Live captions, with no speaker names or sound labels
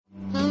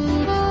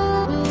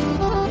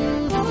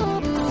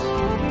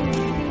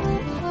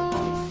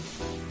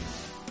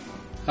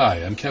Hi,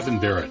 I'm Kevin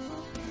Barrett.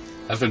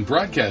 I've been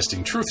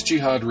broadcasting Truth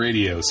Jihad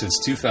Radio since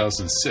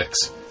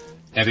 2006,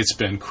 and it's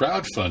been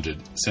crowdfunded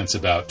since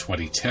about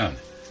 2010.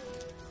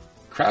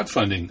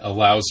 Crowdfunding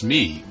allows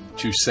me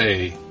to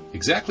say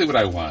exactly what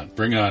I want,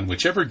 bring on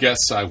whichever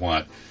guests I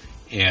want,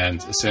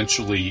 and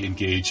essentially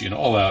engage in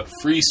all-out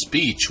free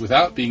speech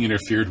without being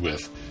interfered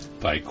with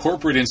by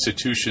corporate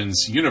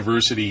institutions,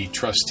 university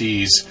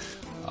trustees,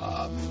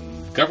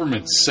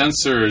 government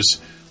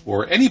censors,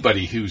 or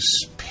anybody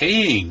who's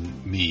paying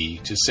me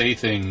to say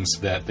things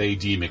that they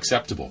deem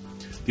acceptable.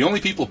 The only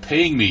people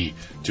paying me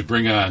to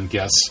bring on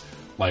guests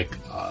like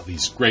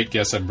these great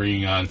guests I'm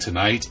bringing on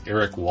tonight,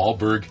 Eric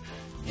Walberg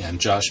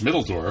and Josh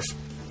Mitteldorf,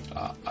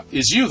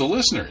 is you, the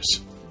listeners.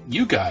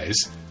 You guys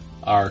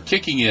are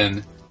kicking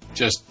in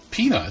just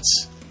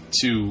peanuts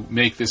to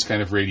make this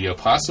kind of radio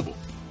possible.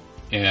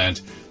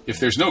 And if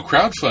there's no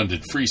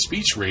crowdfunded free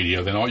speech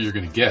radio, then all you're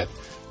going to get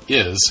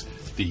is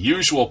the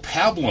usual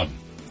pablum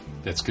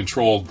that's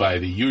controlled by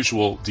the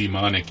usual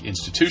demonic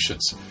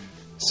institutions.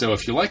 So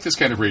if you like this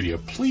kind of radio,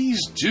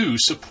 please do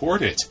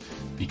support it.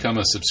 Become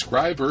a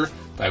subscriber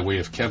by way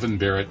of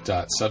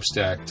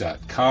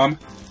kevinbarrett.substack.com,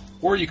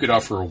 or you could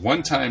offer a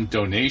one-time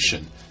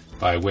donation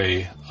by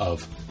way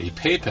of a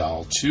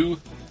PayPal to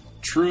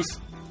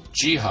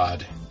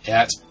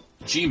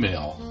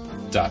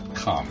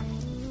truthjihad@gmail.com.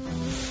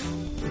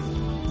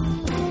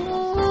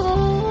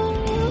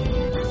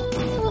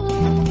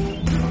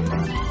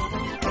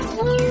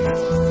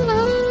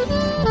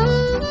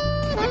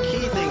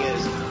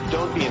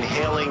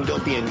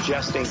 Don't be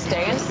ingesting.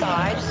 Stay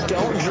inside.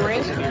 Don't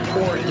drink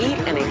or eat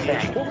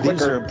anything.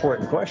 These are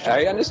important questions.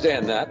 I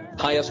understand that.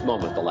 Highest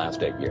moment the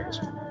last 8 years.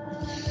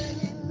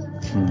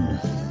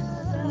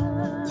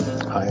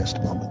 Highest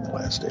moment the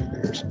last 8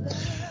 years.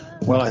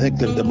 Well, I think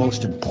the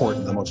most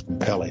important, the most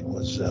compelling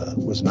was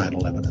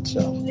 9/11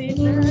 itself.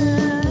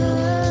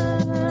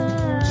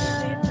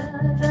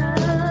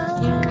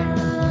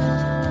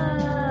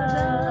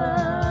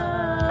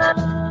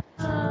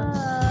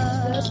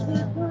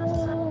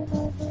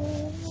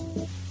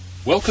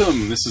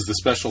 Welcome. This is the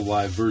special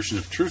live version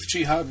of Truth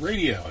Jihad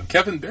Radio. I'm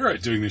Kevin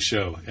Barrett doing the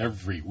show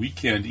every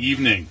weekend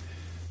evening,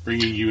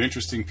 bringing you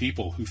interesting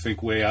people who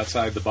think way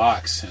outside the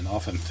box and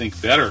often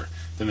think better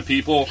than the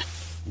people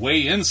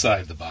way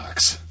inside the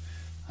box.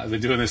 I've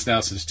been doing this now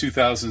since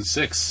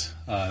 2006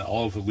 on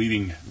all of the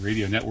leading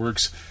radio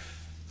networks,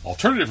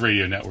 alternative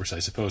radio networks, I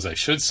suppose I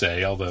should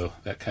say, although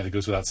that kind of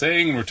goes without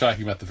saying. We're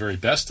talking about the very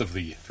best of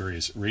the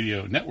various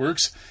radio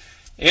networks.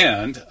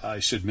 And I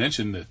should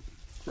mention that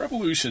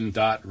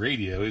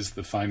Revolution.radio is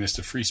the finest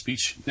of free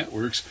speech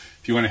networks.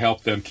 If you want to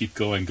help them keep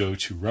going, go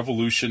to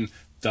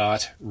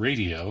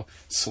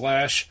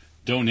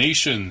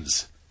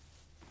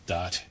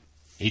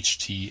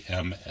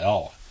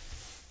revolution.radio/donations.html.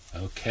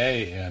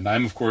 Okay, and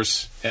I'm, of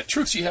course, at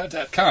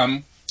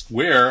truthjihad.com,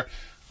 where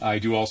I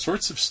do all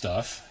sorts of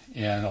stuff,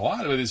 and a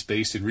lot of it is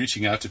based in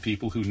reaching out to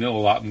people who know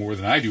a lot more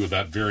than I do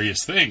about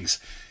various things.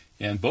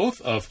 And both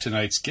of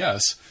tonight's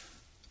guests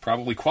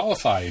probably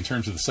qualify in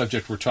terms of the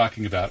subject we're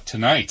talking about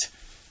tonight,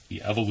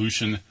 the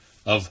evolution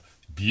of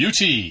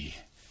beauty.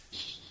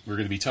 We're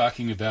going to be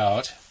talking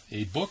about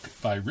a book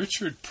by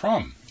Richard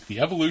Prum,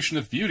 The Evolution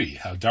of Beauty,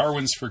 How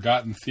Darwin's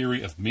Forgotten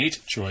Theory of Mate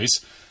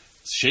Choice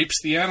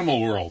Shapes the Animal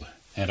World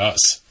and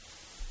Us.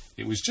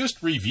 It was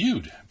just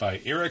reviewed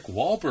by Eric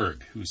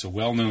Walberg, who's a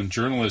well-known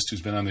journalist who's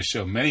been on the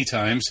show many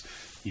times.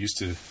 He used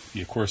to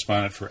be a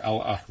correspondent for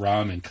Al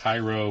Ahram in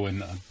Cairo,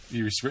 and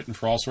he's written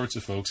for all sorts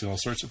of folks in all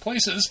sorts of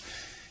places.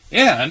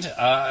 And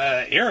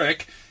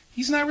Eric,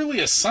 he's not really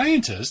a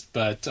scientist,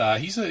 but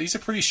he's a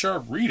pretty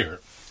sharp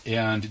reader.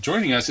 And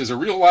joining us is a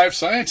real live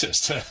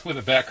scientist with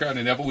a background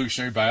in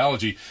evolutionary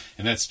biology,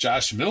 and that's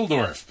Josh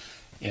Mitteldorf.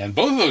 And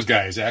both of those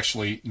guys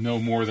actually know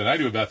more than I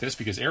do about this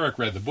because Eric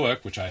read the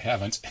book, which I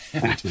haven't.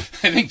 And I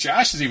think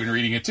Josh is even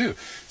reading it too.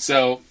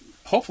 So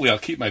hopefully I'll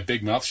keep my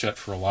big mouth shut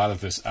for a lot of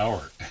this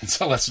hour. And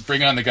so let's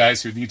bring on the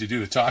guys who need to do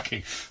the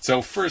talking.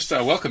 So first,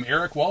 welcome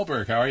Eric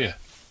Walberg. How are you?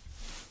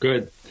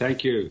 Good,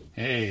 thank you.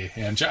 Hey,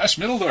 and Josh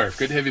Mitteldorf,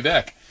 good to have you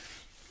back.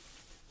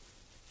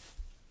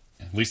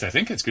 At least I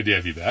think it's good to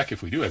have you back.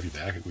 If we do have you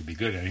back, it would be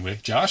good anyway.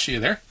 Josh, are you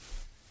there?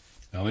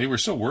 Well, we're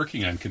still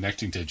working on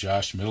connecting to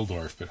Josh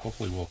Mitteldorf, but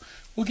hopefully we'll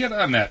get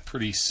on that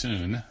pretty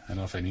soon. I don't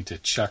know if I need to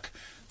check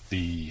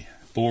the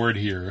board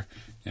here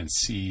and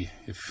see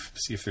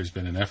if there's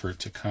been an effort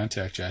to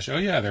contact Josh. Oh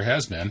yeah, there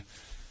has been.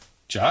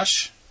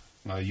 Josh,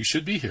 you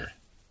should be here.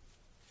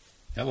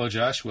 Hello,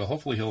 Josh. Well,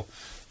 hopefully he'll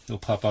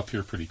pop up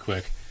here pretty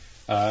quick.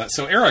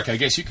 So, Eric, I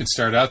guess you can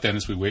start out then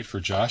as we wait for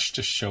Josh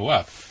to show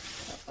up.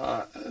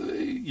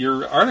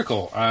 Your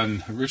article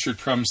on Richard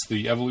Prum's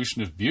The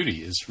Evolution of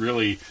Beauty is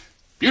really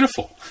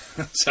beautiful.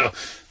 So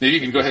maybe you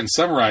can go ahead and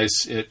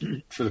summarize it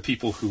for the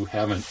people who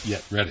haven't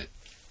yet read it.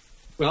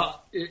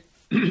 Well,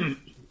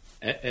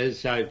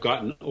 as I've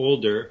gotten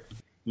older,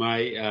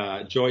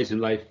 my joys in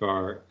life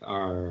are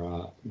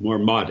more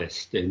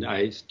modest, and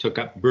I took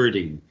up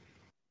birding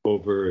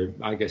over,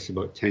 I guess,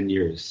 about 10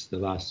 years, the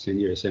last 10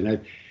 years. And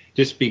I've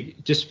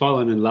just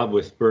fallen in love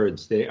with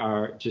birds. They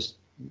are just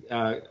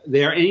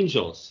they are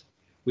angels.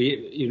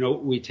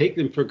 We take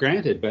them for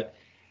granted, but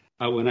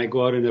when I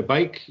go out on a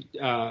bike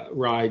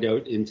ride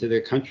out into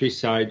the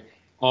countryside,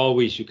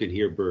 always you can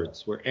hear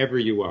birds wherever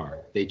you are.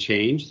 They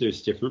change.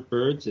 There's different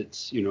birds.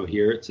 It's,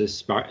 here it's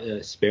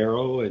a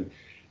sparrow, and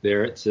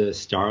there it's a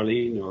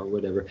starling or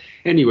whatever.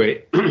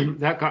 Anyway,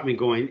 that got me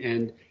going,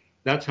 and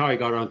that's how I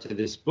got onto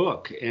this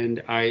book.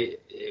 And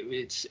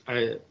it's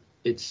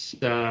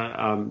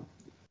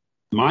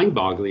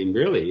mind-boggling,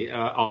 really,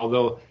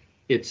 although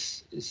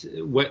it's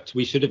what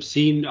we should have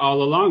seen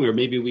all along, or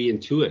maybe we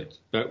intuit,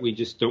 but we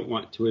just don't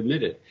want to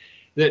admit it.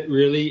 That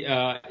really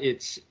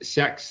it's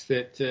sex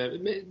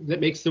that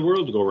makes the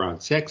world go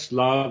round. Sex,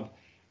 love,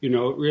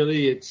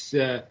 really it's,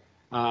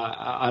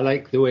 I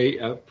like the way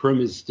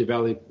Prum is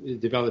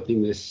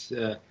developing this,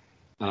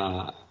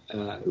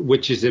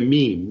 which is a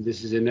meme.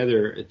 This is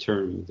another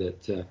term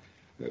that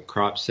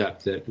crops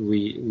up, that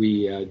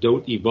we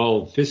don't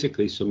evolve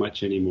physically so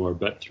much anymore,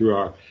 but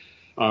through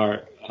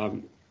our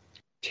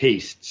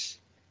tastes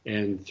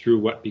and through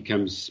what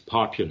becomes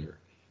popular.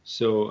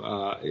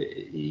 So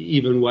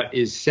even what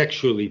is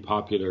sexually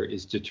popular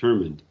is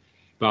determined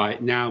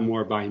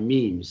more by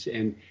memes.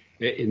 And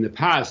in the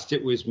past,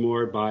 it was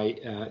more by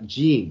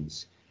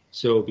genes.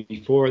 So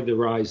before the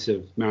rise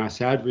of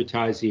mass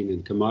advertising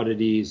and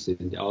commodities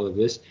and all of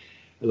this,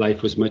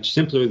 life was much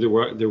simpler.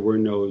 There were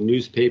no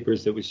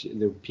newspapers.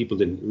 People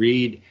didn't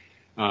read.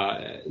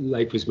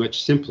 Life was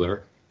much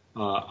simpler.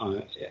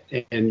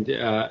 And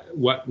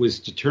what was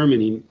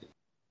determining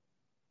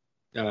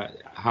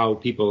how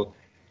people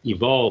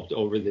evolved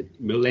over the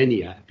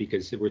millennia,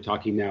 because we're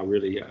talking now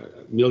really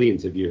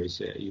millions of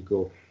years. You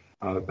go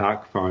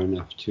back far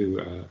enough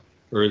to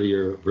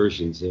earlier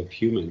versions of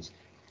humans.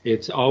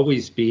 It's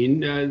always been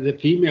the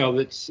female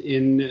that's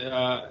in,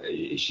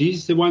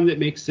 she's the one that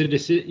makes the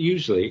decision.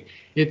 Usually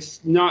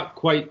it's not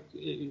quite,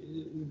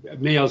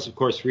 males of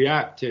course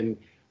react and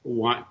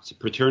want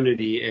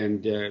paternity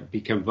and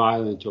become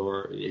violent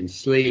or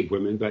enslave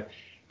women, but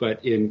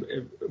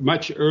in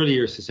much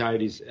earlier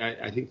societies,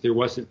 I think there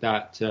wasn't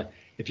that.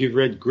 If you've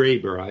read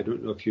Graeber, I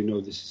don't know if you know,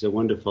 this is a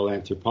wonderful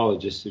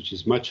anthropologist, which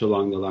is much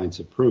along the lines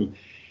of Prum,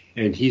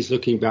 and he's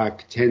looking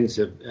back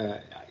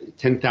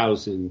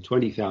 10,000,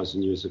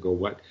 20,000 years ago,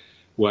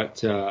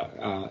 what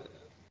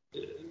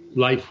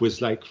life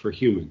was like for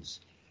humans.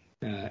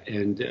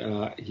 And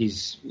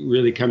he's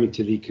really coming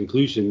to the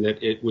conclusion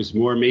that it was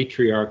more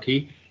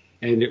matriarchy,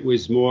 and it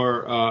was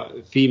more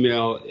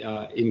female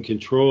in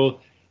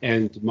control,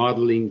 and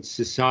modeling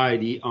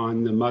society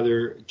on the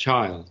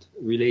mother-child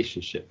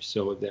relationship.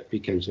 So that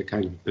becomes a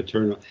kind of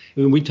paternal. I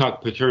mean, we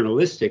talk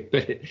paternalistic,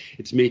 but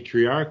it's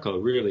matriarchal,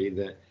 really.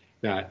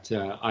 That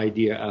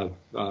idea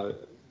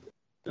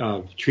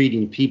of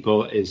treating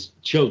people as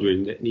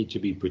children that need to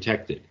be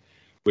protected,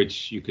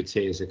 which you could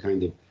say is a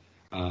kind of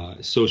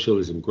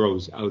socialism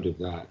grows out of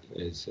that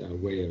as a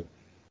way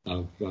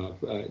of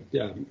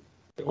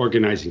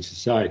organizing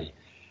society.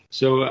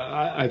 So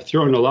I've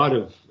thrown a lot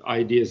of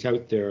ideas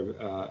out there,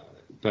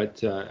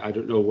 but I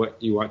don't know what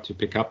you want to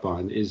pick up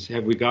on.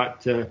 Have we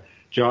got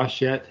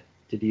Josh yet?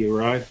 Did he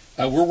arrive?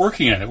 We're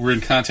working on it. We're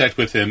in contact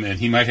with him, and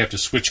he might have to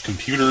switch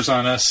computers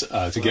on us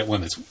to get one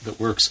that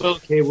works.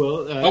 Okay,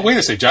 well... oh, wait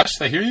a second. Josh,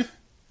 did I hear you?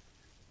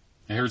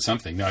 I heard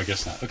something. No, I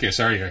guess not. Okay,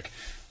 sorry, Eric.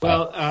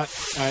 Well,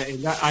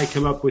 I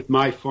come up with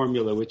my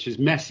formula, which is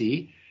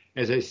messy,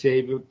 as I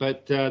say,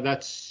 but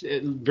that's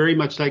very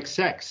much like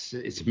sex.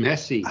 It's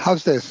messy.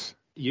 How's this?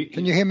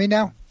 Can you hear me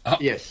now?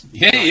 Yes.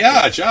 Hey,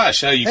 yeah,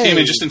 Josh. You came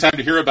in just in time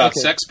to hear about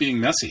sex being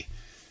messy.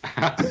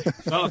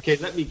 Okay,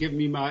 let me give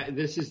me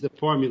this is the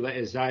formula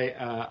as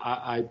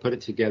I put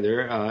it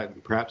together.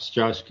 Perhaps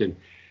Josh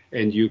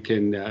and you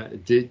can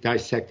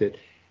dissect it.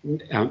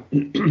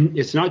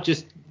 It's not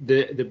just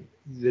the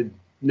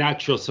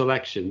natural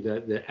selection,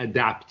 the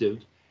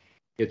adaptive.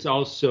 It's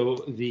also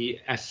the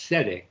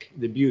aesthetic,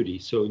 the beauty.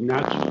 So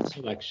natural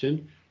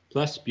selection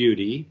plus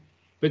beauty,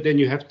 but then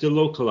you have to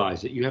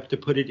localize it. You have to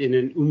put it in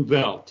an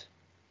Umwelt,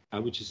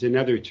 which is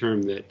another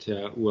term that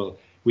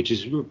which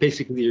is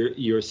basically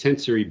your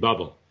sensory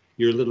bubble,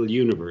 your little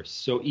universe.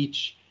 So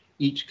each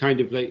kind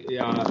of like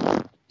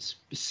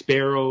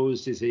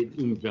sparrows is an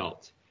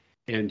Umwelt,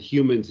 and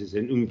humans is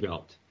an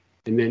Umwelt,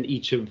 and then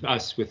each of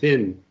us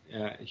within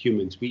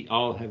humans, we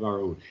all have our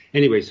own.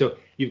 Anyway, so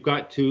you've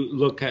got to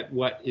look at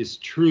what is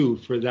true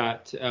for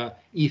that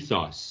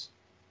ethos,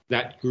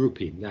 that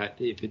grouping. That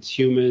if it's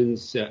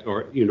humans,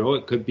 or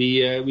it could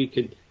be we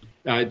could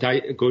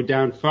go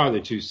down farther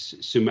to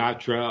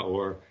Sumatra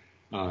or.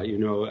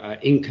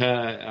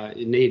 Inca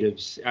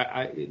natives,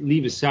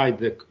 leave aside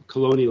the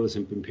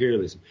colonialism,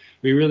 imperialism.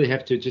 We really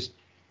have to just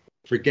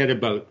forget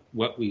about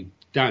what we've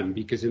done,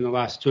 because in the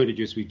last 200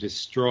 years we've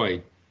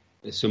destroyed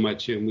so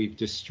much, and we've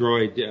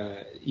destroyed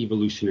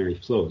evolutionary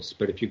flows.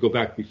 But if you go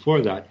back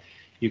before that,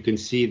 you can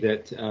see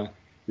that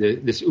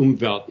this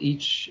Umwelt,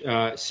 each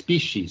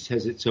species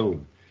has its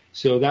own.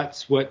 So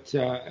that's what,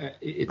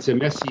 it's a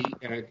messy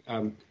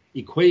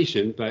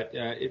equation, but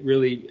it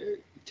really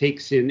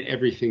takes in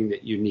everything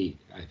that you need,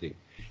 I think.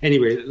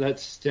 Anyway,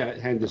 let's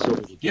hand this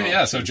over to Josh.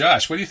 Yeah. So,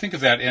 Josh, what do you think of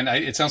that? And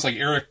it sounds like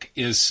Eric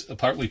is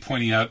partly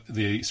pointing out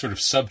the sort of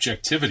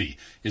subjectivity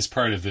is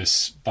part of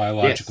this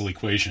biological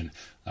equation.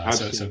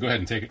 So go ahead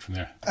and take it from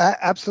there.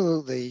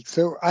 Absolutely.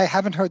 So I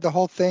haven't heard the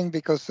whole thing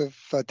because of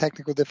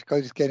technical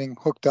difficulties getting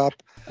hooked up.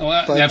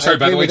 I'm sorry.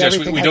 By the way, Josh,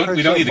 we don't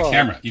need the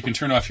camera. You can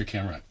turn off your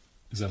camera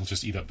because that'll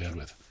just eat up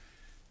bandwidth.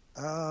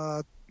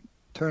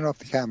 Turn off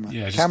the camera.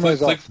 Yeah, just camera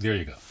is off. There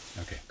you go.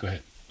 Okay, go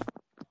ahead.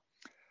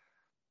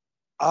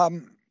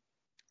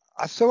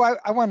 So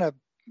I want to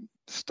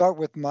start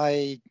with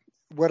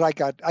what I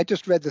got. I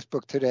just read this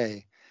book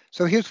today.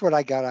 So here's what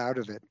I got out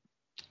of it.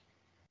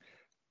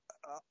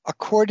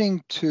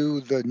 According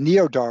to the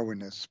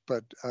neo-Darwinists,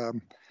 but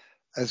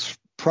as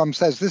Prum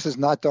says, this is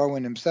not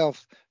Darwin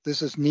himself.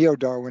 This is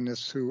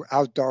neo-Darwinists who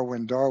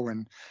out-Darwin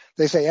Darwin.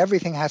 They say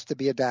everything has to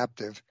be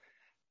adaptive.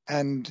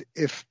 And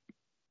if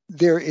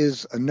there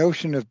is a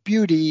notion of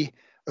beauty,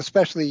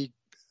 especially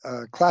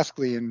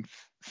classically in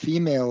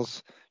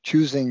females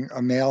choosing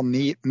a male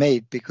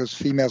mate because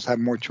females have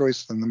more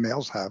choice than the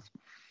males have.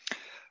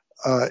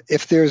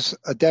 If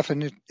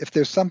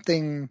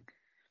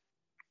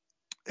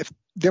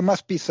there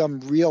must be some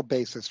real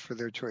basis for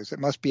their choice. It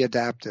must be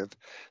adaptive.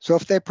 So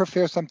if they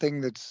prefer something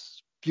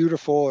that's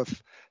beautiful,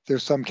 if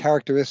there's some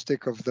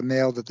characteristic of the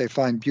male that they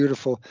find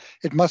beautiful,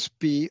 it must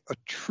be a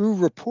true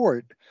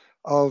report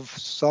of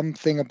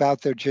something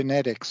about their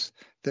genetics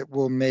that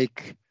will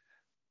make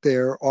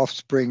their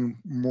offspring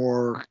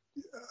more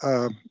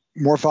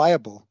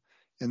viable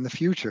in the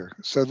future.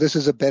 So this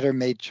is a better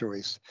mate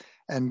choice.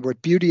 And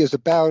what beauty is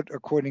about,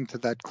 according to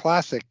that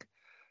classic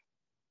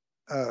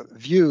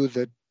view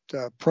that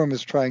Prum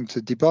is trying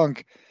to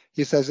debunk,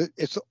 he says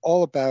it's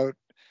all about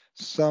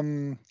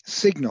some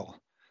signal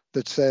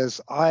that says,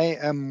 I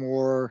am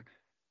more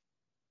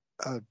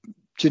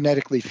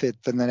genetically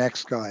fit than the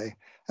next guy.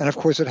 And of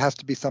course, it has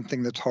to be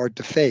something that's hard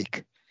to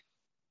fake.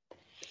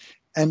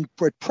 And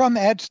what Prum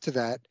adds to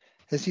that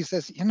is he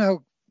says,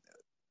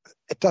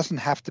 it doesn't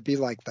have to be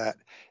like that.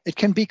 It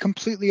can be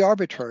completely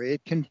arbitrary.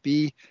 It can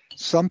be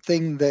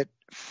something that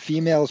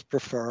females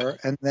prefer,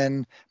 and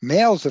then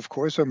males, of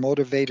course, are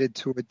motivated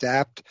to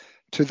adapt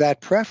to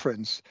that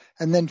preference.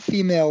 And then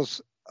females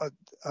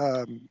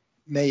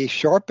may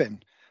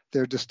sharpen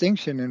their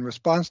distinction in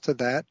response to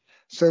that.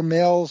 So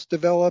males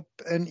develop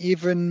an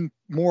even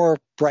more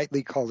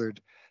brightly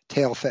colored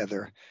tail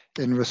feather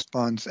in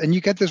response. And you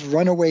get this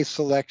runaway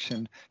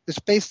selection. It's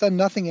based on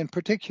nothing in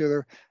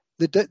particular.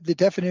 The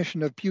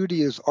definition of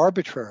beauty is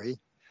arbitrary,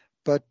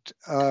 but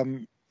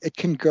it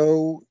can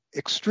go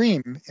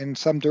extreme in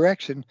some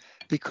direction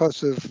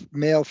because of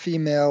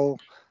male-female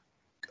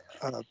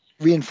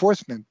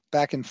reinforcement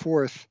back and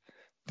forth.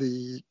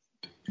 The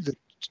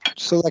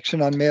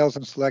selection on males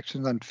and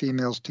selection on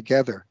females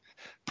together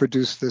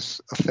produce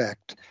this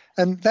effect.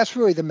 And that's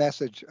really the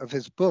message of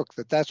his book,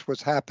 that's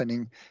what's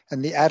happening.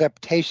 And the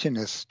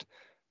adaptationist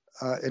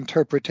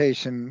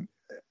interpretation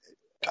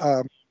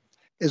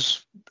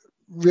is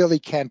really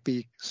can't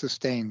be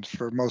sustained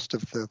for most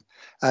of the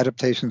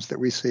adaptations that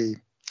we see.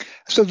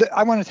 So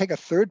I want to take a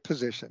third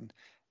position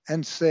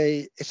and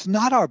say it's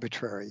not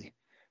arbitrary,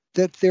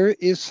 that there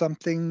is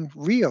something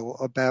real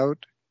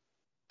about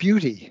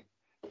beauty.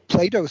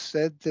 Plato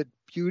said that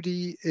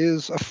beauty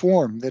is a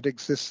form that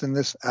exists in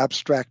this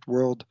abstract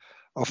world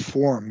of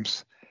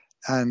forms.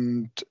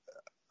 And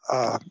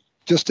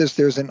just as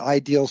there's an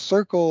ideal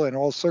circle, and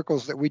all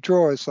circles that we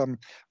draw is some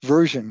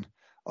version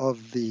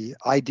of the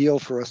ideal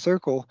for a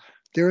circle,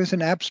 there is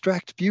an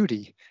abstract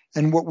beauty.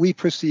 And what we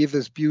perceive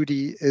as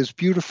beauty is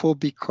beautiful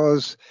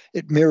because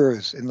it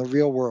mirrors in the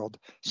real world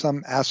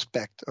some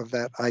aspect of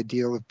that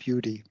ideal of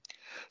beauty.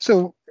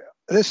 So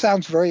this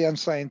sounds very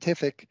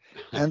unscientific,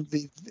 and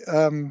the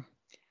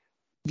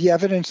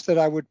evidence that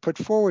I would put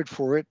forward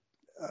for it,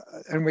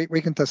 and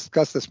we can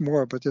discuss this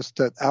more, but just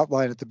to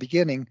outline at the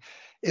beginning,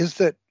 is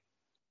that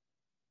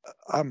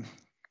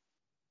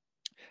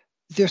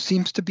there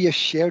seems to be a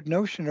shared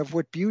notion of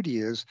what beauty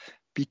is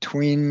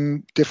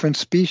between different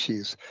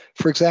species.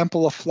 For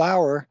example, a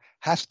flower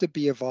has to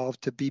be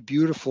evolved to be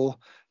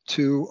beautiful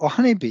to a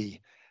honeybee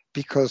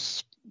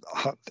because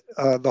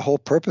the whole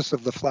purpose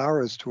of the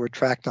flower is to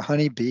attract a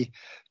honeybee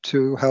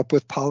to help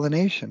with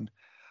pollination.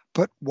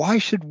 But why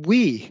should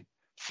we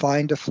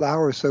find a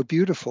flower so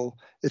beautiful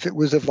if it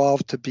was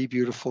evolved to be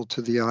beautiful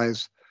to the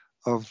eyes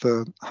of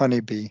the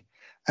honeybee?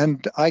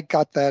 And I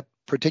got that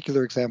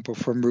particular example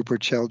from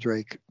Rupert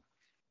Sheldrake.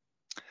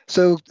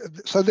 So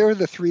there are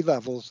the three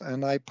levels,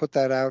 and I put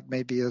that out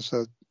maybe as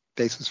a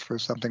basis for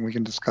something we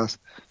can discuss.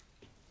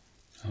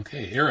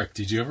 Okay, Eric,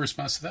 did you have a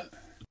response to that?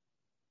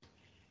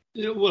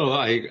 Yeah, well,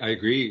 I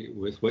agree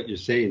with what you're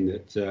saying.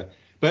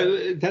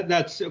 But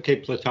that's okay,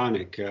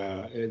 Platonic,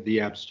 the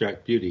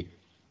abstract beauty.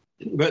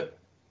 But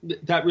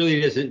that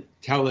really doesn't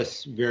tell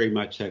us very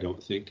much, I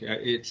don't think.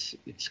 It's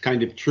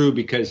kind of true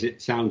because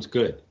it sounds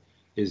good.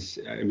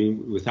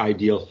 With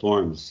ideal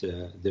forms,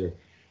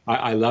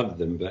 I love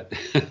them, but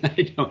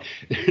they're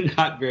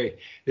not very.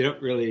 They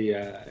don't really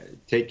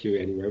take you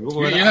anywhere.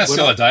 But You're not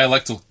still a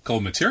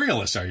dialectical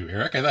materialist, are you,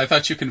 Eric? I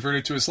thought you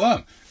converted to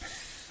Islam.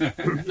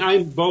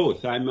 I'm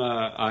both. I'm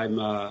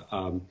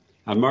a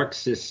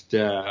Marxist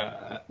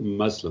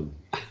Muslim.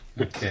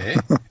 Okay.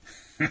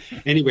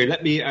 Anyway,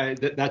 let me.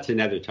 That's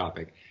another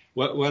topic.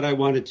 What I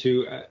wanted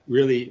to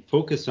really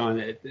focus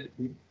on,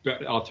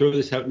 I'll throw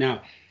this out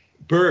now.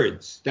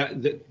 Birds,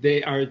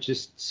 they are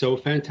just so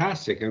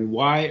fantastic. And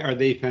why are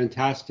they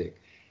fantastic?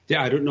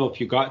 I don't know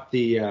if you got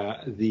the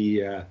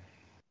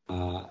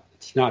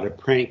it's not a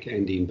prank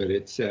ending, but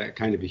it's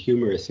kind of a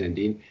humorous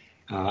ending.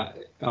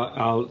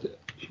 I'll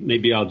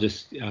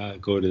just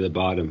go to the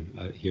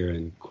bottom here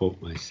and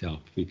quote myself,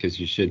 because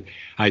you should.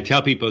 I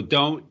tell people,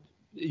 don't,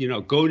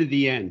 go to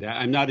the end.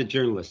 I'm not a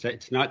journalist.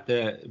 It's not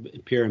the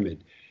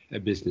pyramid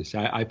business.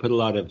 I put a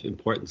lot of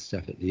important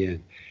stuff at the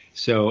end.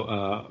 So,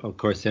 of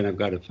course, then I've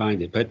got to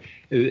find it. But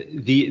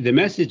the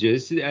message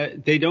is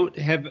they don't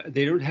have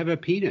a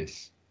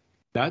penis.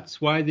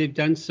 That's why they've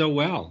done so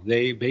well.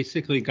 They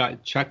basically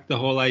chucked the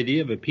whole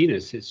idea of a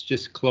penis. It's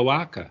just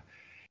cloaca,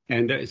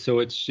 and so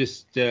it's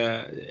just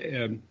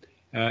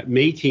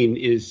mating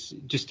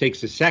just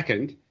takes a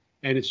second,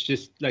 and it's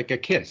just like a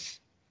kiss.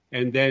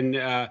 And then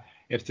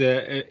if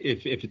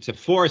it's a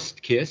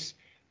forced kiss,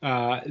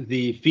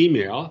 the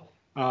female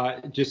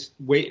just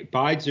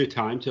bides her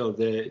time till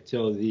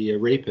the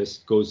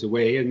rapist goes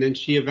away, and then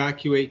she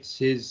evacuates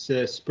his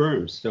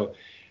sperm. So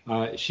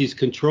she's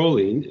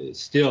controlling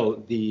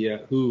still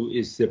who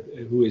is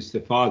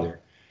the father,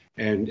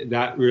 and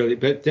that really.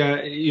 But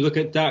you look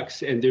at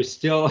ducks, and they're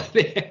still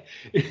they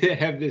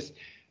have this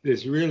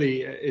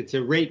really, it's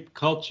a rape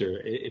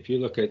culture. If you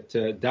look at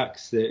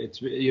ducks, it's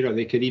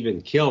they could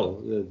even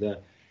kill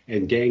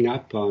and gang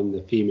up on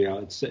the female.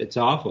 It's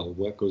awful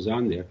what goes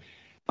on there.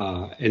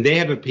 And they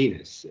have a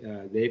penis.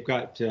 They've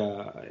got,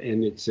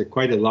 and it's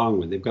quite a long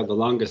one. They've got the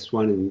longest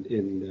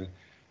one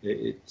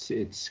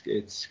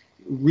it's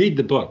read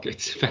the book.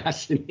 It's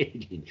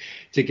fascinating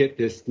to get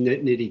this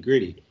nitty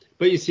gritty.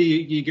 But you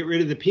see, you get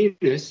rid of the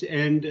penis,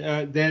 and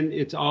then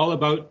it's all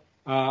about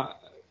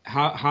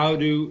how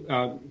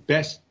to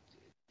best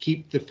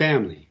keep the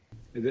family.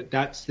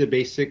 That's the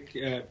basic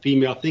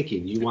female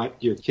thinking. You want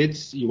your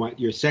kids, you want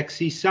your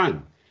sexy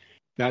son.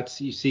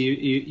 That's, you see,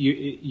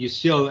 you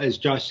still, as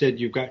Josh said,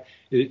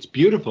 it's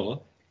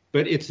beautiful,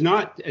 but it's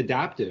not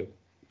adaptive.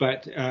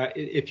 But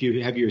if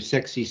you have your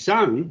sexy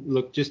son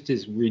look just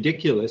as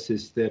ridiculous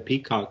as the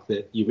peacock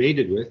that you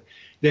mated with,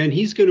 then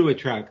he's going to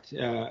attract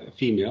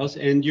females,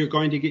 and you're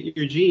going to get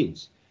your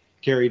genes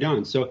carried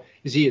on. So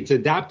you see, it's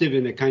adaptive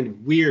in a kind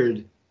of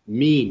weird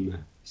meme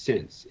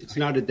sense. It's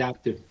not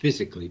adaptive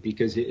physically,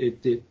 because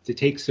it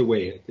takes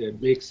away.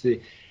 It makes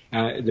the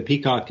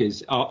peacock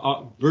is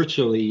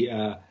virtually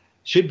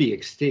should be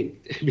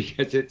extinct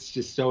because it's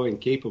just so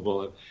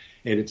incapable of,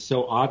 and it's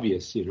so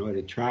obvious. It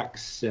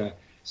attracts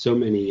so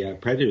many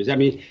predators. I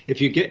mean,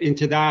 if you get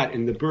into that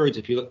and the birds,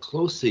 if you look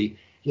closely,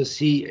 you'll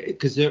see,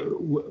 because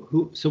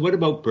so what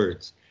about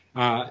birds?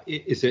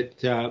 Is it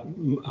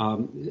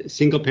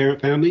single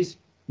parent families?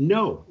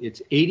 No,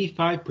 it's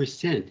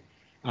 85%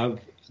 of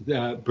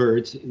the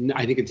birds.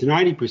 I think it's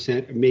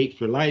 90% mate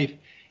for life,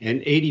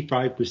 and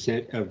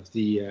 85% of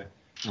the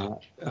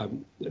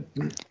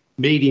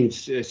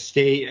matings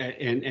stay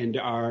and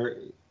are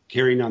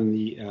carrying on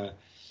the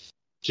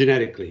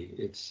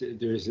genetically.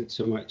 There isn't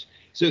so much.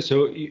 So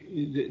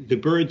the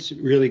birds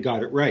really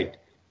got it right.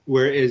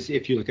 Whereas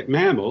if you look at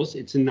mammals,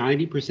 it's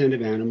 90%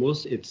 of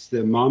animals. It's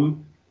the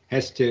mom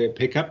has to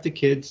pick up the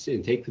kids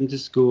and take them to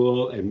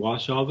school and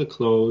wash all the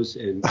clothes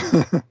and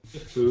the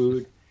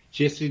food.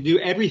 She has to do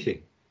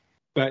everything.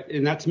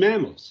 And that's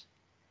mammals.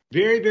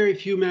 Very, very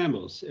few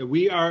mammals.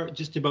 We are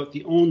just about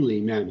the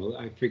only mammal.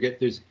 I forget,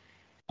 there's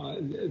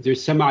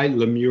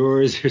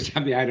lemurs or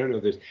something. I don't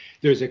know.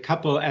 There's a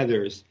couple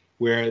others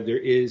where there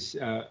is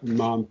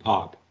mom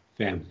pop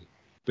family.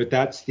 But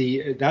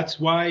that's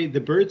why the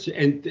birds,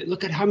 and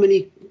look at how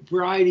many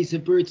varieties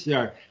of birds there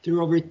are. There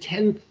are over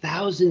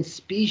 10,000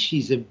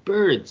 species of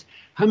birds.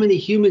 How many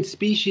human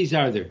species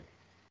are there?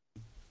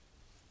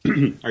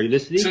 Are you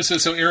listening?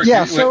 So Eric.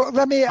 Yeah. So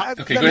let me.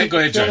 Okay, go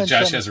ahead, Josh.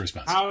 Josh has a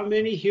response. How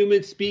many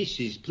human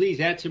species? Please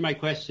answer my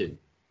question.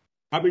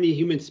 How many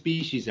human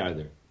species are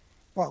there?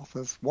 Well,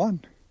 there's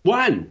one.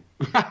 One,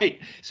 right?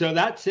 So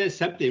that says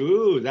something.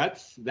 Ooh,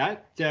 that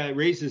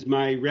raises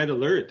my red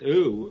alert.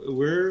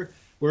 Ooh,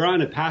 we're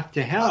on a path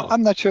to hell.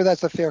 I'm not sure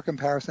that's a fair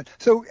comparison.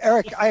 So,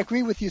 Eric, I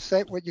agree with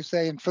what you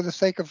say, and for the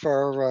sake of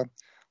our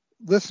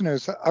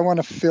listeners, I want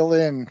to fill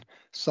in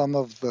some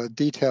of the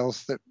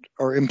details that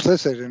are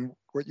implicit in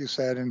what you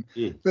said, and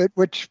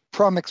which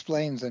Prum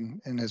explains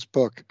in his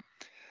book.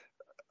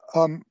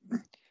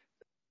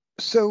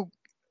 So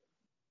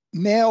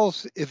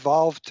males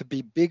evolved to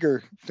be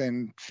bigger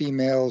than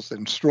females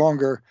and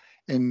stronger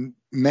in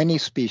many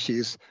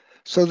species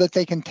so that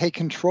they can take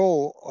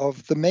control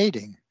of the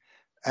mating.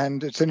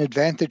 And it's an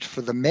advantage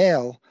for the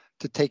male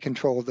to take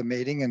control of the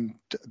mating and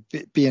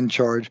be in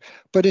charge,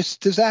 but it's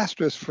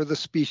disastrous for the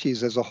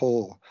species as a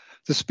whole.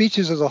 The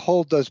species as a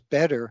whole does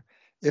better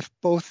if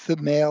both the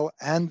male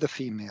and the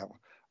female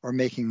are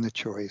making the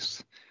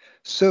choice.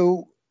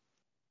 So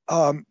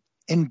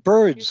in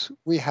birds,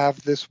 we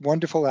have this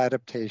wonderful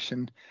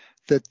adaptation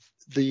that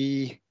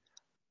the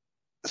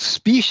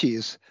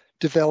species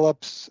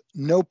develops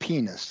no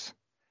penis.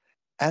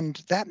 And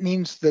that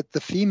means that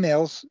the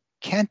females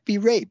can't be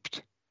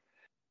raped.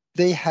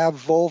 They have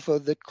vulva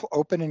that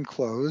open and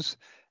close.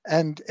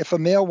 And if a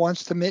male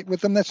wants to mate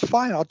with them, that's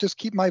fine. I'll just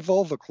keep my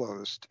vulva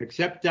closed.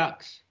 Except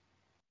ducks.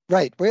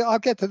 Right. Well, I'll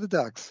get to the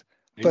ducks.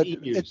 And But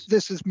emus.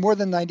 this is more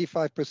than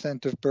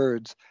 95% of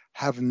birds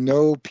have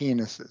no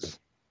penises.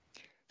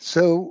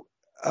 So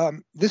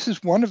this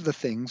is one of the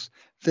things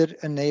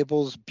that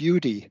enables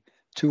beauty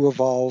to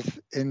evolve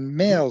in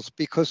males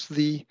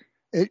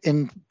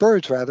in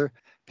birds rather,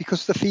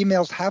 because the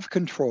females have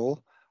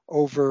control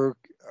over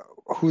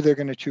who they're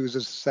going to choose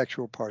as a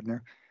sexual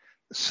partner.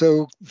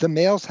 So the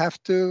males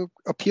have to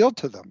appeal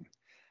to them.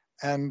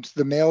 And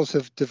the males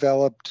have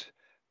developed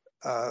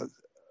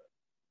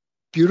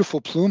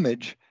beautiful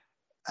plumage.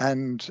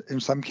 And in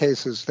some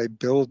cases, they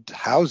build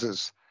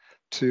houses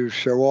to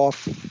show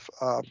off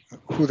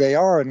who they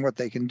are and what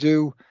they can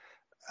do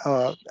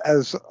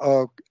as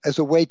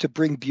a way to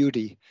bring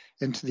beauty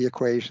into the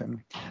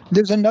equation.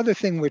 There's another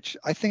thing which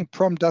I think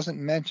Prum doesn't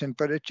mention,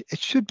 but it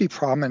should be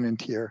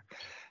prominent here.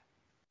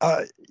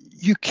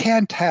 You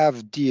can't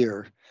have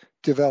deer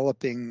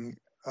developing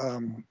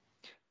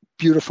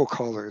beautiful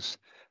colors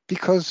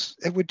because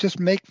it would just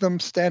make them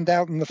stand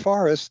out in the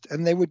forest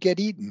and they would get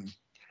eaten.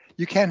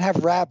 You can't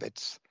have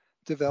rabbits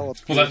develop.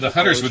 Well, the hunters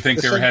colors. would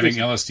think they were having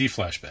LSD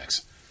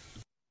flashbacks.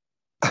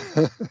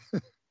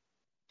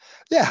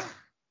 Yeah.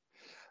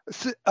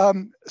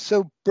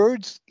 So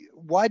birds,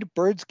 why do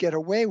birds get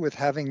away with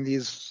having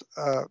these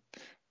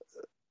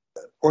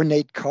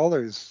ornate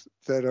colors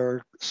that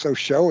are so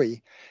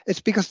showy?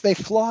 It's because they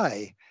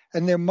fly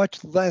and they're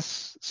much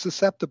less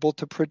susceptible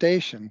to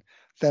predation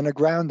than a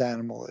ground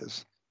animal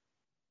is.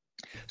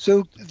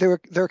 So there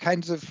are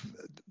kinds of,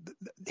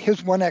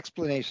 here's one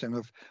explanation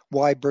of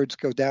why birds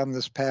go down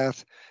this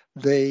path.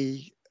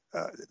 They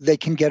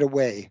can get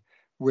away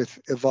with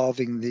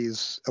evolving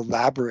these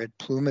elaborate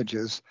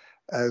plumages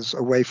as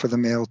a way for the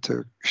male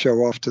to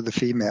show off to the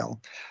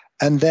female.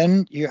 And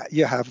then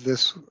you have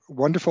this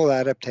wonderful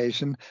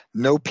adaptation,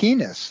 no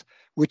penis,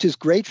 which is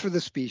great for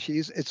the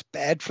species. It's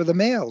bad for the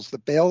males.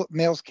 The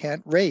males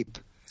can't rape.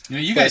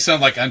 You guys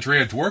sound like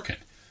Andrea Dworkin.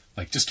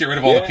 Like, just get rid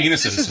of all the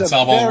penises and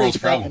solve all the world's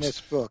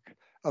problems.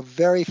 A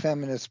very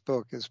feminist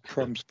book is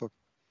Prum's book.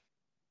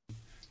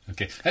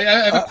 Okay. I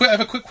have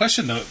a quick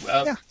question, though.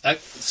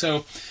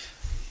 So,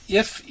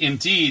 if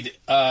indeed,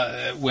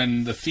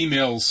 when the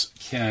females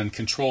can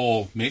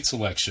control mate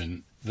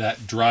selection,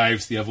 that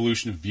drives the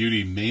evolution of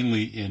beauty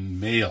mainly in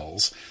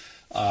males,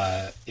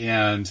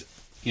 and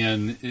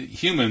in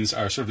humans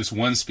are sort of this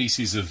one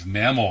species of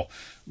mammal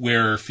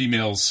where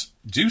females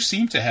do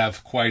seem to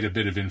have quite a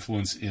bit of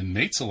influence in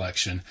mate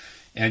selection,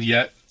 and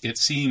yet it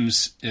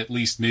seems, at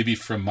least maybe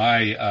from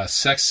my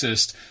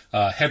sexist,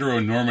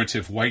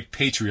 heteronormative, white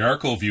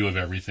patriarchal view of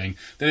everything,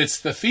 that it's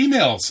the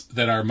females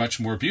that are much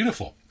more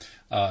beautiful.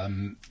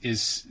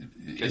 Is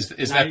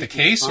that the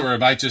case, or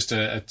am I just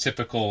a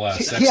typical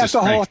sexist? He has a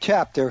crank? whole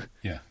chapter.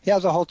 Yeah, he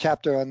has a whole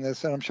chapter on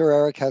this, and I'm sure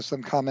Eric has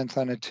some comments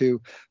on it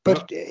too.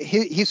 But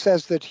he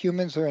says that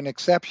humans are an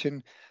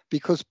exception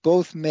because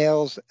both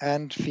males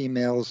and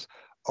females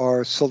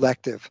are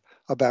selective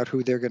about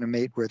who they're going to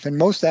mate with. In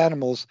most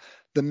animals,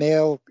 the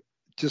male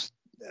just,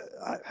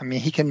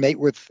 he can mate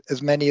with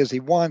as many as he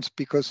wants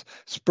because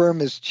sperm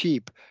is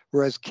cheap,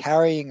 whereas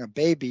carrying a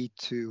baby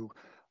to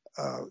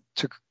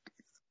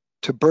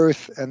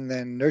birth and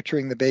then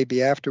nurturing the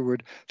baby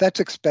afterward, that's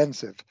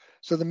expensive.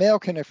 So the male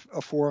can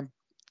afford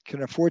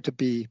to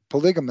be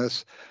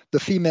polygamous.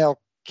 The female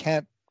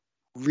can't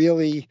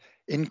really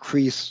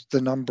increase the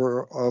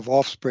number of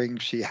offspring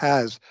she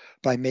has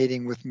by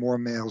mating with more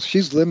males.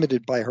 She's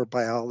limited by her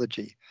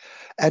biology.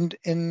 And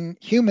in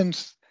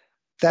humans,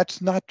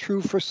 that's not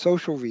true for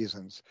social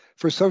reasons.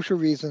 For social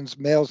reasons,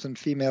 males and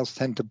females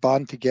tend to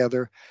bond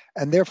together,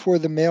 and therefore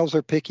the males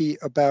are picky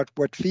about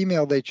what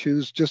female they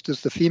choose, just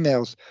as the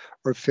females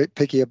are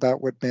picky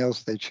about what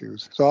males they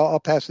choose. So I'll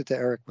pass it to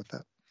Eric with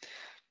that.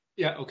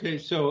 Yeah, okay.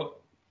 So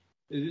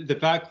the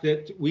fact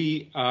that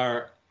we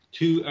are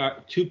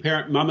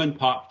two-parent mom and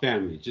pop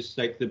family, just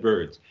like the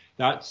birds,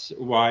 that's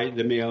why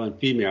the male and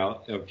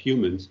female of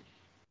humans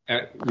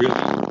really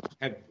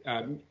have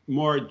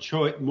more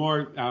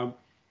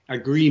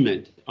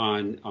agreement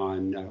on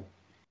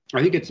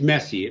I think it's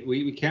messy.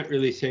 We can't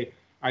really say.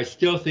 I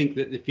still think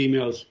that the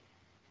females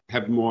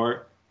have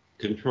more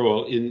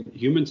control in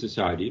human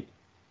society,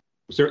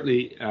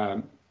 certainly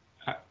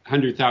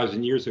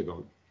 100,000 years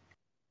ago,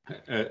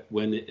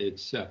 when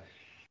it's the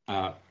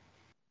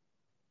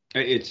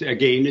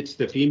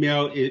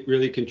female. It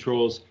really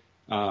controls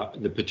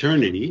the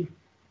paternity,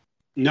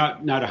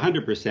 not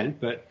 100%,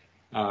 but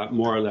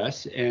more or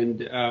less.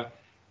 And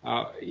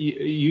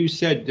you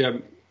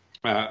said,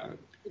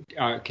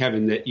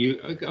 Kevin,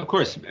 that of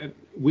course,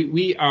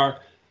 we are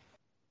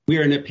We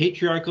are in a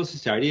patriarchal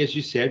society, as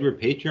you said. We're a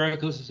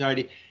patriarchal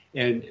society,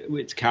 and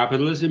it's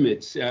capitalism.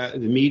 It's the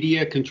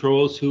media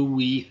controls who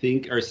we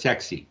think are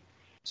sexy.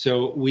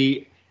 So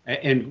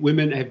and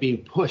women have been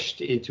pushed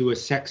into a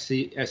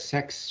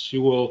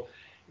sexual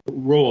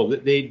role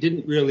that they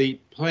didn't really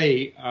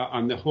play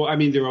on the whole. I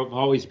mean, there have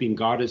always been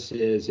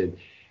goddesses and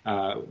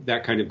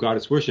that kind of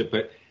goddess worship,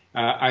 but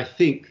I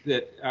think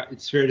that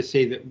it's fair to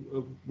say that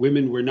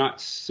women were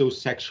not so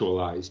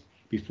sexualized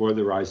before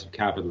the rise of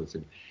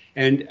capitalism.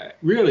 And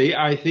really,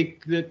 I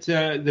think that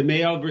the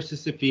male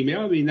versus the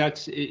female, I mean,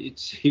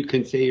 you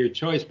can say your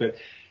choice, but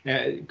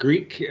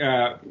Greek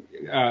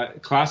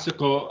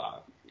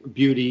classical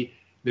beauty,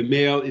 the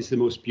male is the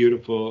most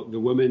beautiful, the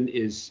woman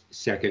is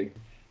second.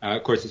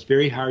 Of course, it's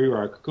very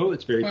hierarchical.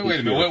 It's very. Wait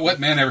a minute.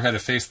 What man ever had a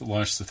face that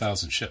launched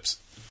 1,000 ships?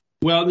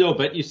 Well, no,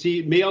 but you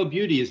see, male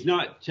beauty is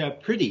not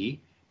pretty.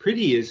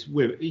 Pretty is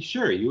women.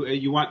 Sure,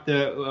 you want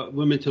the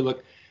women to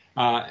look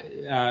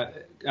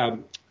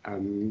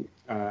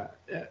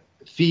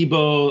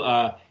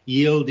feeble,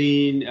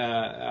 yielding,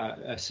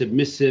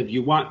 submissive.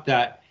 You want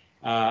that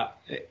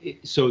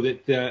so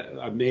that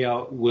a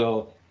male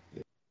will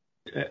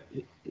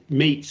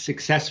mate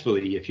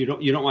successfully. If you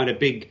don't want a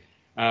big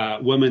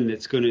woman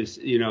that's going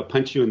to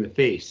punch you in the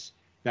face.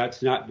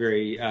 That's not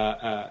very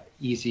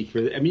easy for.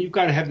 I mean, you've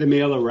got to have the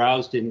male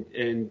aroused and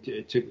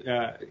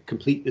to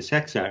complete the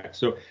sex act.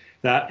 So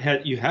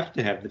that you have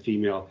to have the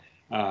female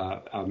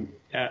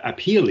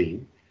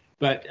appealing.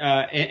 But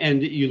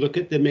and you look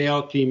at the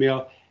male,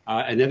 female.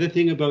 Another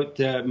thing about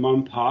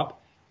mom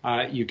pop,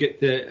 you get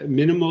the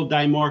minimal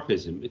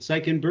dimorphism. It's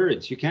like in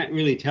birds. You can't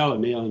really tell a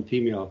male and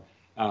female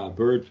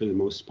bird for the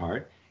most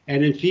part.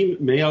 And in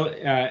female,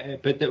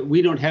 but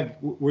we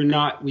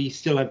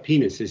still have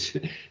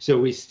penises. So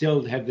we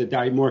still have the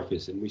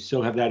dimorphism. We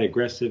still have that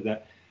aggressive,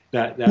 that.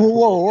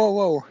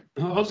 Whoa.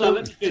 Hold on,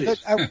 let me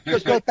finish.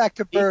 Let's go back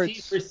to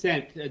birds.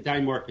 18%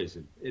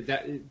 dimorphism.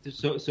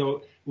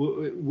 So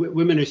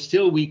women are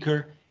still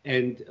weaker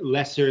and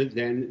lesser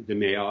than the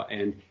male.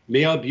 And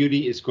male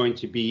beauty is going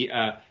to be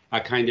a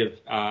kind of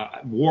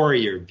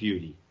warrior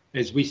beauty,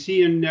 as we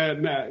see in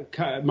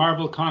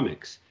Marvel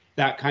Comics.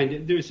 That kind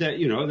of,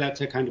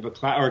 that's a kind of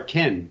or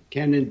Ken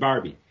and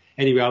Barbie.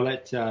 Anyway, I'll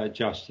let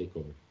Josh take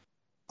over.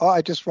 Oh,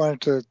 I just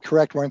wanted to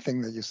correct one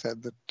thing that you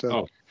said, that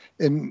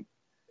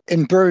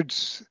in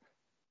birds,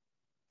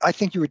 I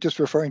think you were just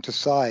referring to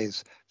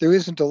size. There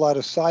isn't a lot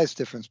of size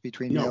difference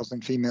between males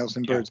and females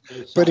in birds.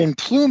 But in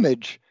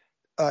plumage,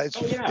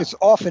 it's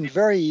often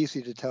very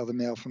easy to tell the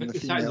male from the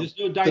female.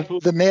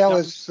 The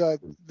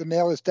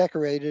male is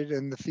decorated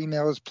and the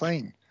female is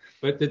plain.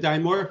 But the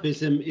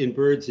dimorphism in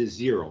birds is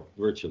zero,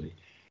 virtually.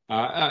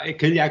 It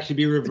can actually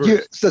be reversed.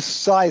 It's the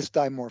size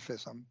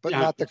dimorphism, but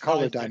not the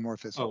color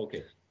dimorphism. Oh,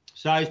 okay.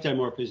 Size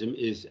dimorphism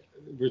is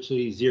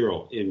virtually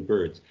zero in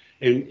birds.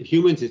 In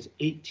humans, it's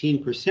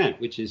 18%,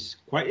 which is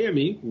quite, I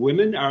mean,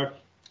 women are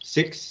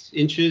 6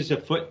 inches,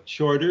 a foot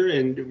shorter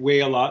and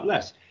weigh a lot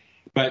less.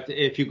 But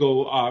if you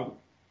go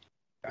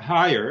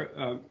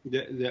higher,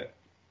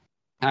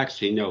 how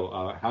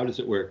does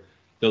it work?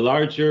 The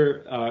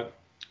larger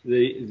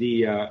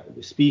the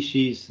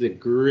species, the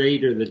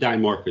greater the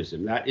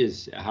dimorphism. That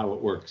is how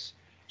it works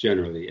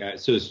generally.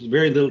 So there's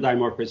very little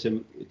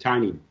dimorphism,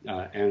 tiny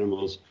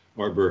animals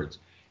or birds.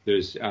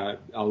 There's a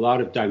lot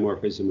of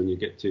dimorphism when you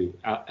get to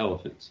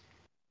elephants.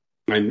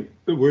 And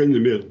we're in the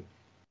middle.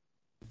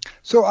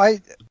 So I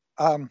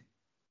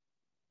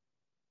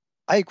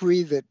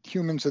agree that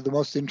humans are the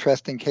most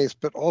interesting case,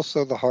 but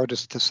also the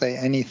hardest to say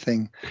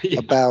anything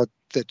about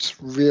that's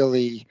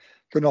really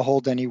going to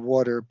hold any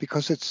water,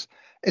 because it's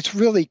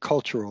really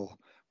cultural.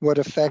 What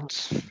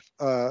affects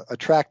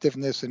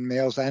attractiveness in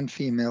males and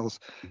females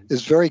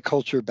is very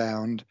culture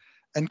bound,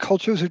 and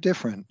cultures are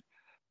different.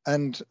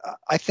 And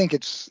I think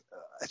it's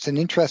an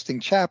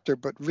interesting chapter,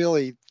 but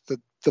really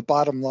the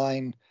bottom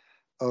line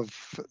of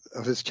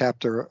this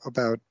chapter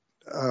about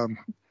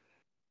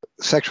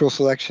sexual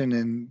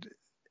selection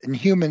in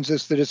humans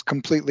is that it's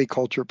completely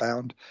culture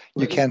bound.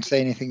 You can't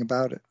say anything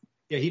about it.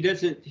 Yeah, he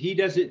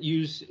doesn't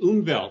use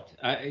Umwelt.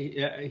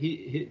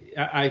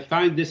 I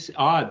find this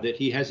odd that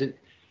he hasn't.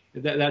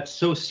 That's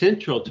so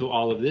central to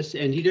all of this,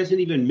 and he doesn't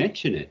even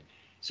mention it.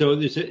 So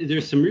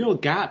there's some real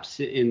gaps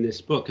in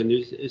this book, and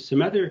there's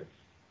some other.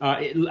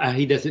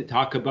 He doesn't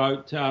talk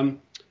about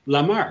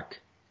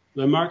Lamarck.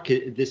 Lamarck,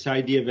 this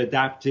idea of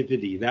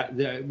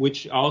adaptivity,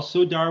 which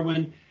also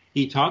Darwin.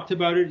 He talked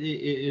about it.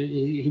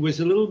 He was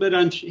a little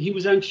bit he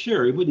was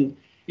unsure. He wouldn't.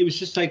 It was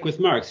just like with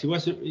Marx. He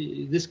wasn't.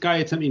 This guy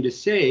had something to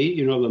say,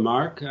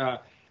 Lamarck,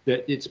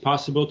 that it's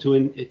possible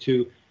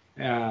to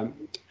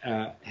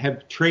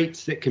have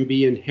traits that can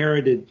be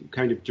inherited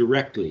kind of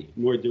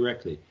more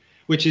directly,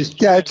 which is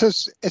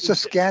it's a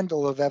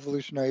scandal of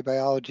evolutionary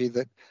biology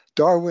that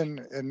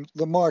Darwin and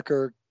Lamarck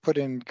are put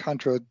in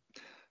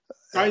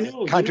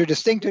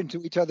contradistinct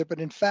into each other. But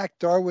in fact,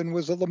 Darwin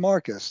was a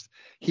Lamarckist.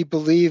 He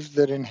believed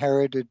that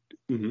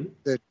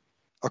that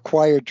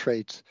acquired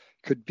traits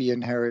could be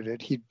inherited.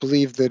 He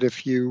believed that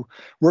if you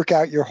work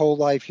out your whole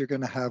life, you're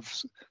going to have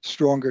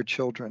stronger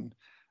children.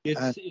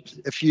 And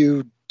if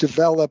you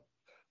develop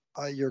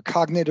your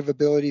cognitive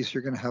abilities,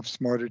 you're going to have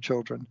smarter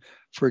children,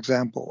 for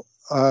example.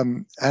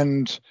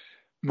 And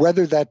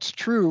whether that's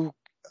true,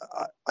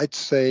 I'd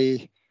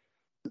say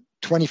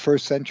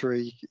 21st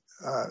century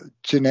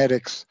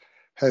genetics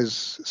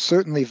has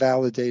certainly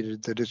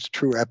validated that it's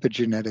true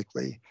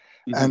epigenetically.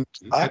 And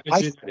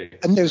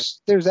and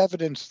there's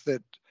evidence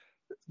that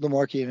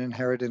Lamarckian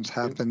inheritance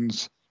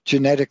happens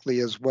genetically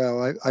as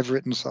well. I've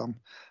written some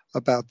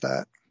about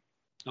that.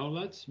 Oh,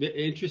 that's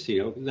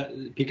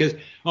interesting. Because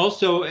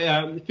also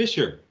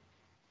Fisher,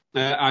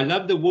 I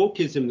love the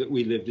wokeism that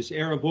we live, this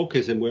era of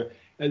wokeism, where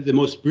the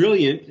most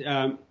brilliant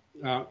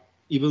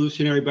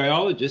evolutionary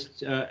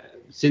biologist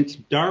since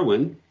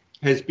Darwin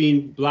has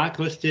been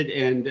blacklisted,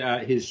 and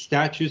his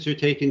statues are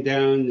taken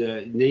down.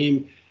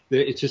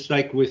 It's just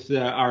like with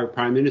our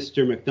Prime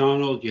Minister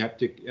MacDonald. You have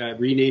to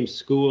rename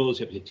schools.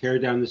 You have to tear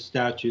down the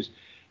statues.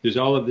 There's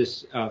all of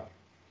this.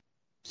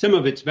 Some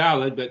of it's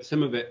valid, but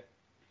some of it,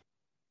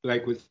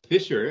 like with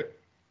Fisher,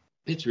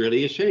 it's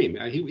really a shame.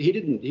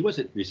 He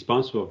wasn't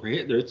responsible for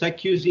Hitler. It's like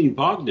accusing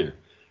Wagner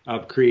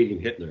of creating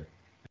Hitler.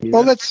 I mean,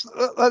 well, let's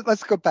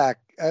go back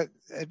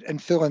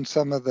and fill in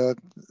some of the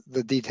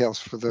details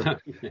for the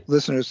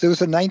listeners. There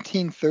was a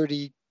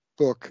 1930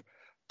 book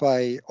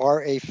by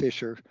R.A.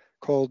 Fisher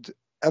called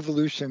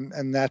Evolution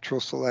and Natural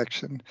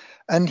Selection,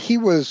 and he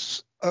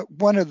was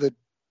one of the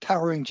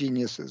towering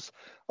geniuses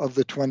of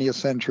the 20th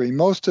century.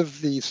 Most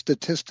of the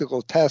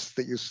statistical tests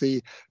that you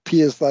see,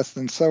 P is less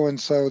than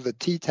so-and-so, the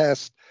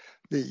t-test,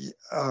 the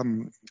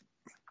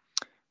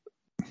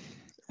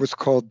what's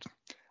called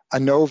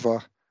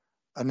ANOVA,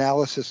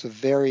 analysis of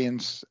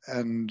variance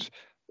and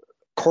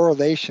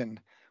correlation,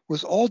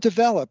 was all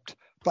developed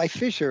by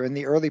Fisher in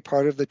the early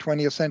part of the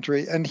 20th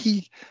century. And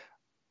he,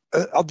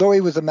 although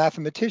he was a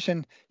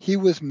mathematician, he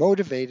was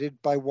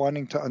motivated by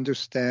wanting to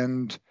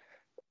understand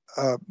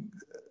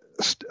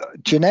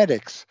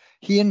genetics.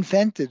 He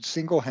invented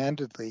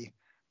single-handedly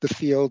the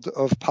field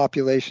of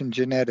population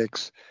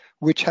genetics,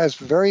 which has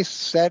very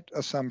set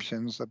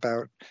assumptions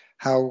about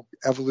how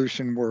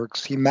evolution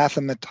works. He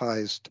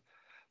mathematized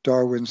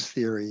Darwin's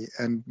theory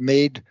and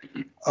made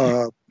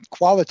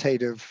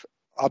qualitative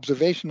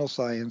observational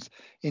science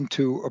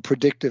into a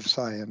predictive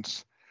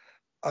science.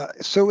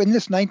 So in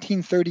this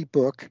 1930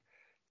 book,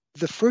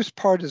 the first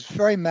part is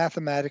very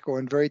mathematical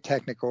and very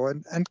technical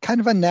and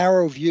kind of a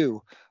narrow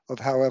view of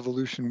how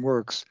evolution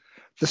works.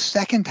 The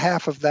second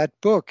half of that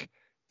book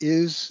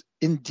is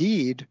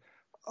indeed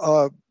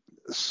a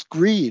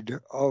screed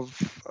of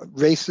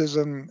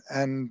racism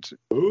and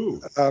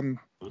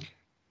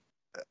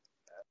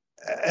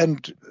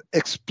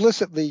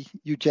explicitly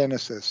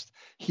eugenicist.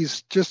 He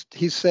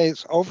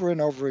says over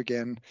and over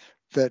again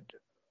that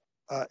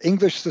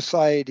English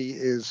society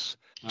is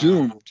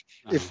doomed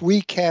if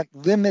we can't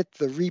limit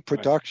the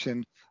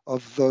reproduction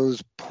of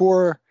those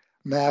poor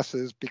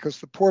masses, because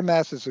the poor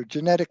masses are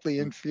genetically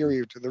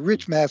inferior to the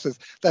rich masses.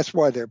 That's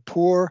why they're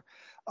poor.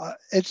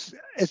 It's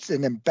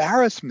an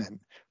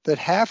embarrassment that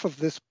half of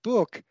this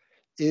book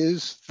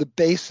is the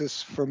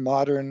basis for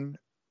modern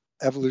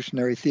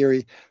evolutionary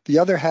theory. The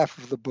other half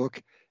of the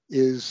book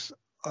is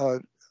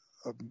a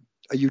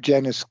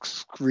eugenics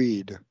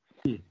screed.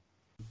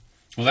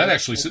 Well, that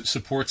actually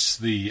supports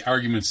the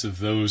arguments of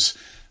those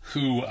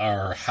who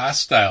are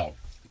hostile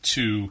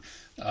to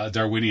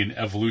Darwinian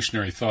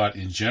evolutionary thought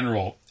in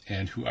general,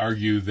 and who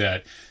argue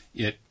that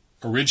it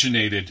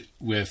originated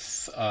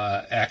with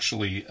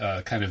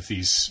kind of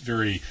these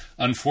very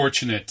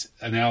unfortunate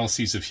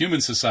analyses of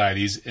human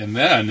societies, and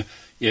then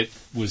it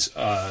was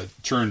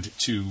turned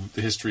to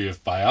the history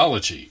of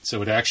biology.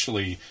 So it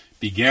actually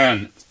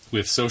began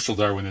with social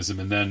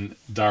Darwinism, and then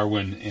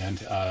Darwin and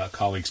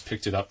colleagues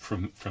picked it up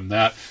from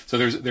that. So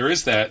there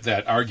is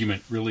that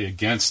argument really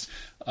against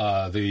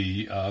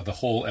the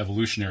whole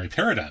evolutionary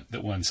paradigm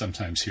that one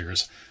sometimes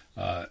hears.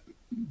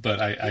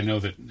 But I know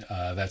that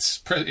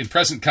that's in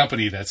present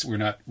company. We're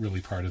not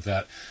really part of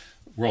that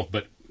world.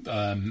 But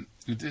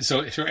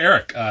so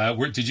Eric,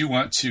 did you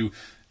want to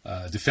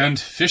defend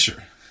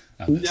Fisher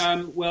on this?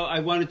 Well,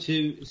 I wanted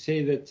to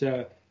say that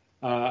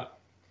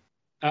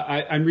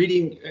I'm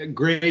reading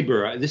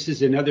Graeber. This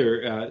is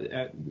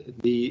another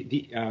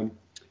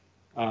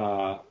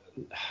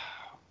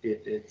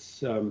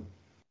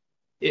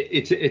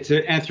it's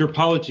an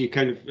anthropology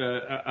kind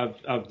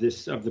of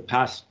the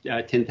past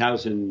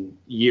 10,000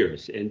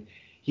 years, and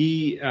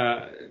he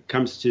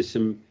comes to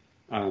some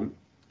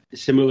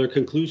similar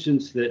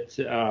conclusions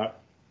that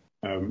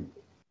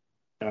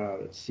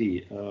let's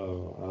see.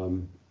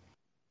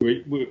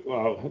 We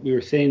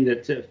were saying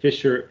that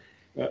Fisher.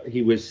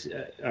 He was,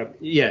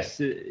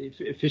 yes,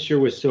 Fisher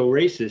was so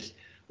racist.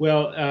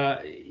 Well,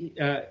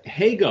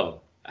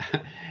 Hegel,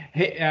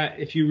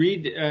 if you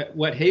read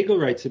what Hegel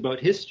writes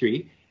about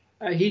history,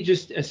 he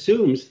just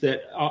assumes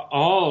that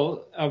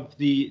all of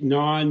the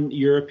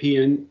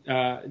non-European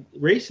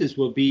races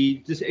will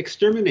be just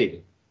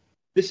exterminated.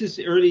 This is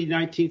early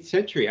 19th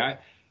century.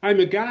 I'm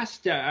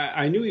aghast.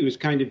 I knew he was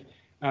kind of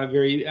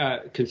very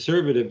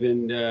conservative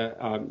and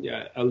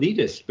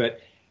elitist, but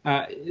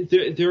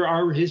there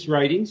are his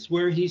writings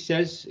where he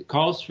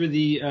calls for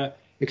the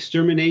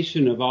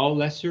extermination of all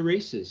lesser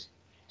races.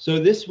 So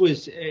this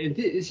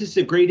is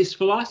the greatest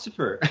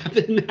philosopher of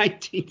the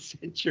 19th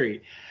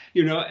century,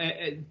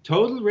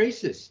 total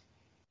racist.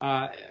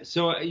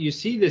 So you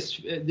see this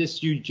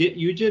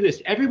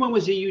eugenist. Everyone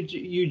was a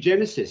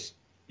eugenicist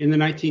in the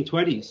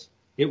 1920s.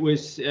 It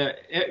was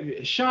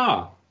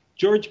Shaw,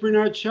 George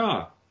Bernard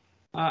Shaw.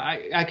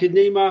 I could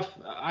name off,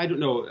 I don't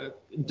know,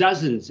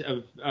 dozens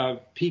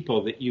of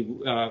people that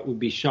you would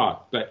be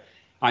shocked. But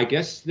I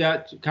guess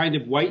that kind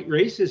of white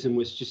racism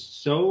was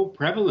just so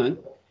prevalent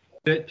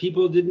that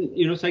people didn't,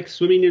 it's like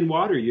swimming in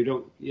water. You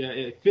don't,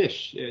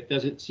 fish, it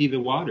doesn't see the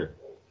water.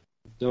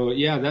 So,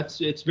 yeah,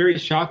 it's very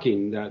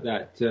shocking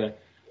that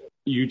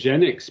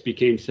eugenics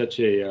became such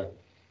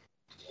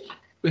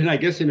and I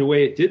guess in a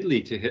way it did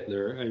lead to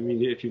Hitler. I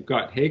mean, if you've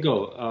got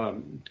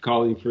Hegel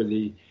calling for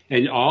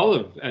and all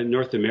of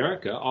North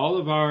America, all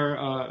of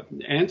our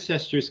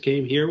ancestors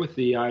came here with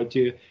the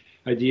idea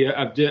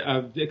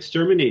of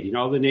exterminating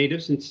all the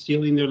natives and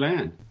stealing their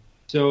land.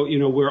 So,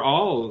 we're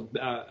all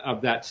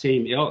of that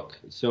same ilk.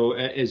 So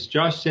as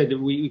Josh said,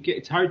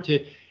 it's hard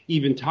to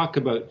even talk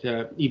about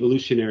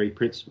evolutionary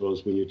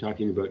principles when you're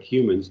talking about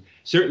humans.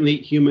 Certainly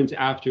humans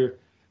after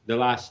the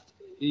last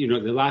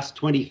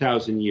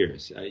 20,000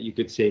 years. You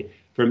could say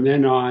from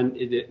then on,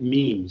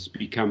 memes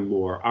become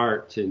more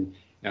art. And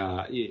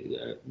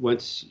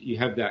once you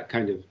have that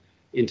kind of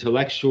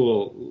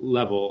intellectual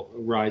level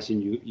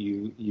rising,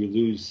 you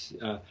lose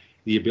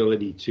the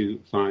ability to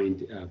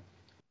find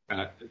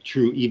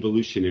true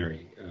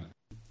evolutionary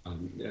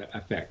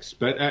effects.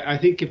 But I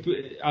think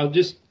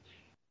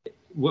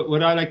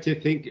what I like to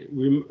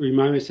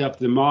remind myself,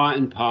 the Ma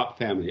and Pop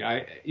family.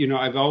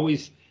 I've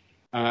always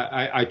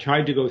I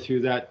tried to go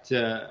through that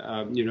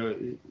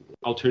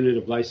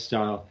alternative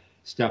lifestyle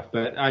stuff,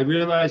 but I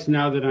realize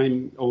now that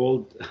I'm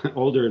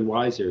older and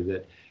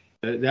wiser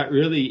that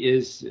really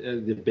is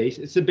the base.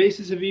 It's the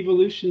basis of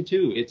evolution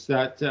too. It's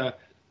that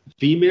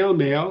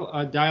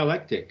female-male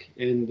dialectic,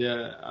 and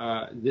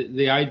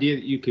the idea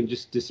that you can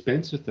just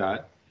dispense with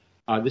that.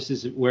 This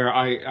is where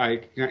I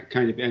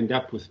kind of end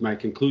up with my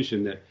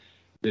conclusion that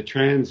the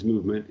trans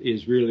movement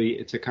is really,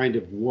 it's a kind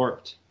of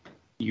warped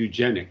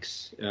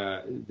eugenics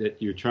that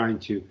you're trying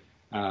to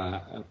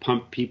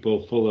pump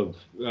people full of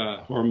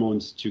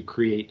hormones to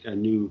create a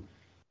new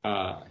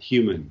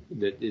human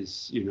that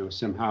is,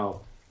 somehow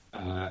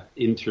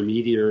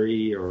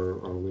intermediary or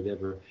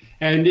whatever.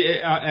 And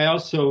I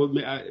also,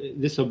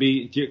 this will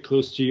be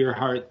close to your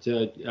heart,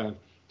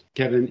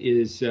 Kevin,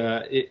 is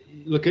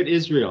look at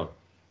Israel.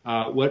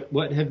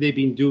 What have they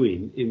been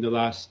doing in the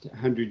last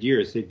 100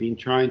 years? They've been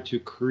trying to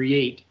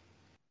create,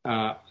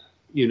 a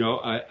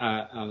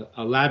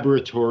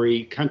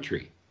laboratory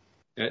country,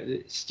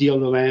 steal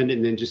the land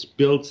and then just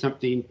build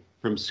something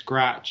from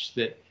scratch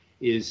that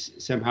is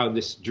somehow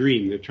this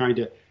dream. They're trying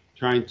to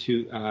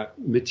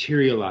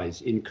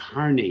materialize,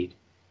 incarnate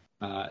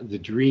the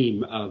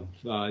dream of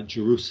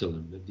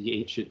Jerusalem, of the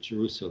ancient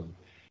Jerusalem,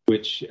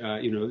 which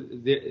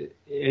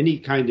any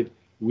kind of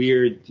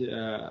weird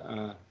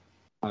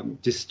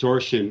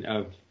distortion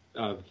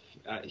of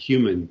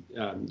human,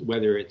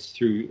 whether it's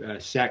through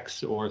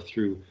sex or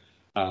through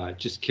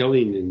just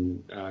killing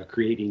and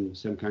creating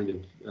some kind of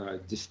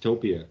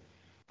dystopia,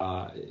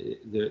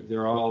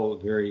 they're all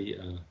very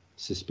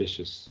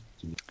suspicious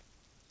to me.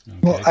 Okay.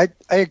 Well,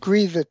 I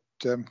agree that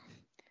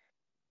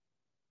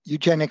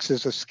eugenics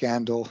is a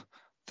scandal,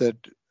 that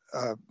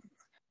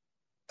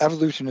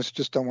evolutionists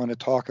just don't want to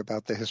talk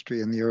about the history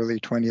in the early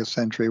 20th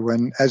century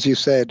when, as you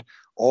said,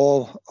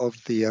 all of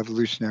the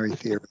evolutionary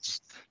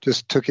theorists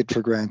just took it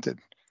for granted.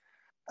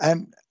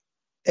 And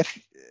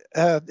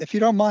if you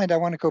don't mind, I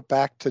want to go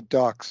back to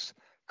ducks,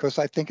 because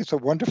I think it's a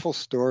wonderful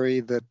story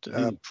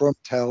that Frum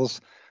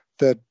tells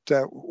that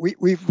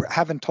we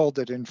haven't told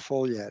it in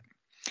full yet.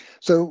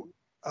 So,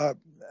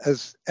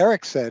 as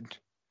Eric said,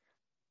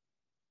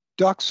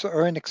 ducks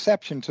are an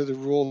exception to the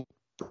rule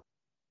of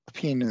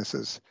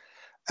penises.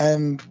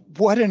 And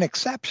what an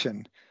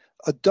exception.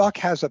 A duck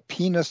has a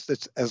penis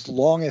that's as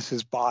long as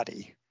his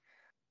body,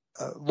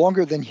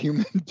 longer than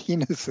human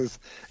penises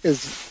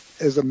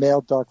is a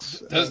male duck's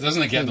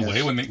Doesn't it get in the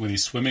way when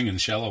he's swimming in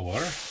shallow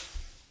water?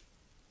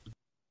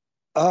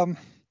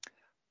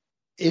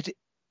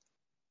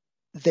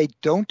 They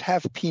don't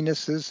have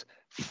penises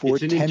for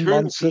 10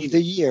 months of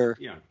the year.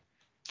 Yeah.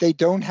 They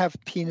don't have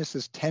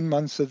penises 10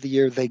 months of the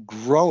year. They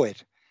grow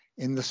it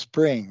in the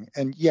spring.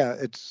 And yeah,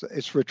 it's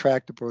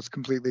retractable. It's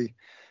completely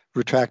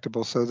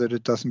retractable so that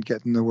it doesn't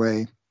get in the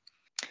way.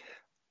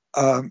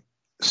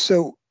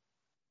 So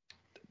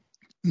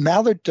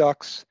mallard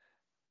ducks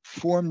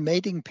form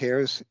mating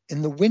pairs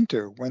in the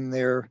winter when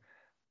they're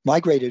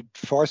migrated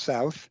far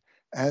south,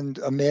 and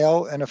a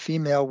male and a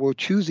female will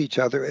choose each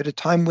other at a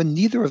time when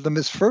neither of them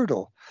is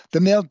fertile. The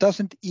male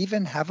doesn't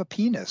even have a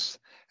penis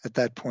at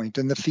that point,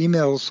 and the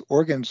female's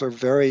organs are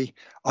very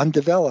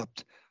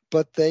undeveloped,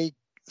 but they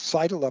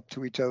sidle up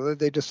to each other.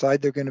 They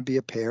decide they're going to be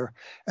a pair,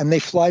 and they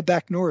fly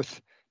back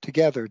north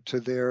together to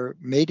their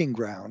mating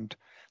ground.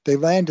 They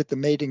land at the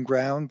mating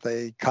ground,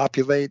 they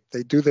copulate,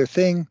 they do their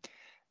thing,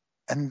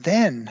 and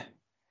then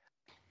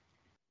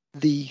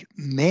the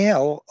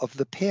male of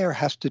the pair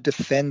has to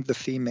defend the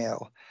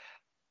female.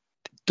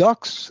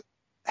 Ducks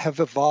have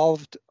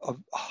evolved a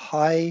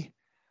high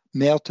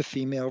male to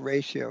female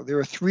ratio. There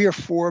are 3 or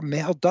 4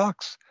 male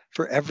ducks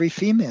for every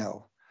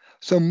female.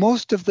 So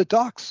most of the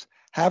ducks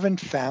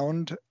haven't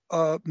found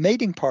a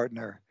mating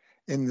partner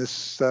in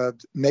this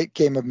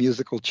game of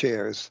musical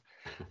chairs.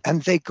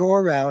 And they go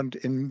around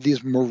in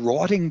these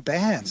marauding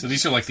bands. So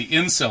these are like the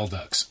incel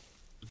ducks.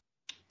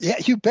 Yeah,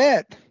 you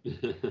bet.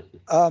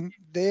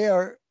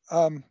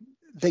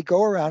 They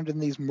go around in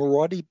these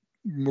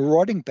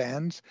marauding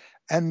bands,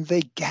 and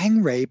they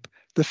gang rape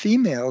the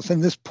females.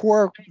 And this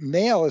poor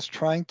male is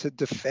trying to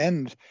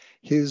defend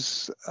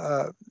his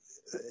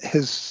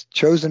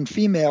chosen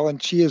female,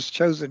 and she has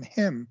chosen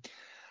him.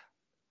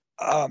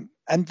 And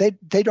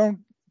they don't,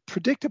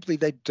 predictably,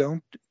 they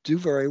don't do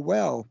very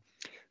well.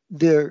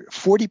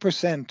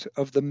 40%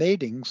 of the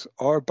matings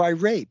are by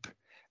rape,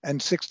 and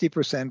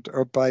 60%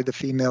 are by the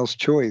female's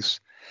choice.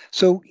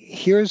 So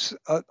here's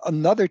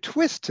another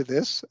twist to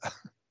this.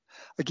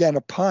 Again,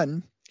 a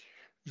pun.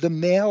 The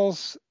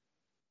male's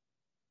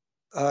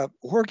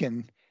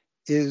organ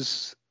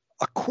is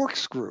a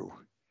corkscrew.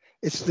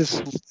 It's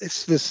this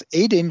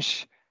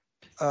 8-inch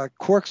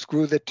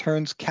corkscrew that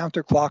turns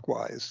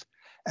counterclockwise,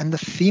 and the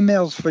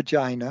female's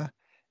vagina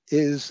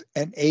is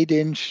an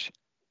 8-inch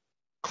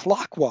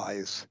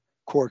clockwise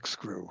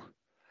corkscrew.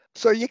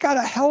 So you got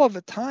a hell of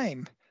a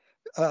time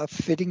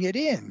fitting it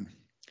in.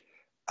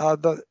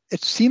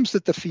 It seems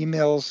that the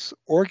female's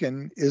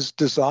organ is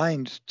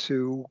designed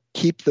to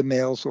keep the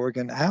male's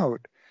organ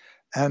out,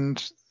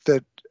 and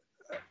that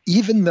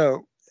even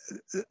though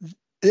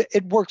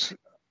it works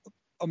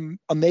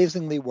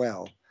amazingly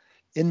well,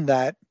 in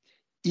that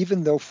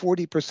even though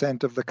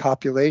 40% of the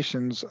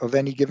copulations of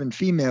any given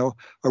female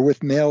are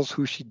with males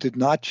who she did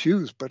not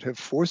choose but have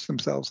forced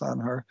themselves on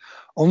her,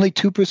 only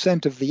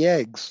 2% of the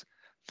eggs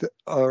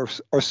are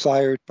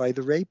sired by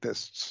the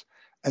rapists,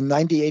 and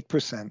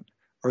 98%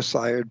 are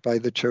sired by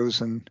the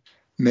chosen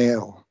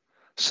male.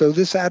 So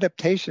this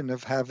adaptation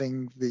of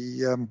having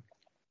the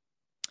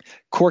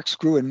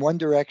corkscrew in one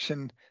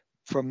direction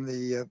from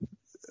the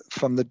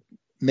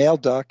male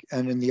duck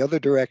and in the other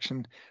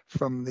direction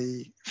from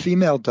the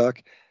female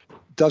duck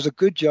does a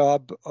good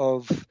job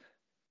of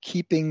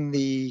keeping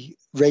the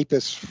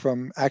rapists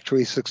from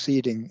actually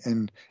succeeding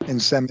in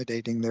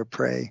inseminating their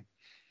prey.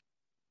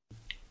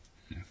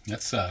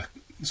 That's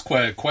it's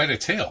quite a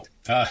tale.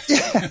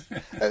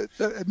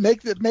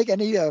 Make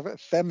any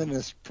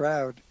feminist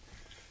proud.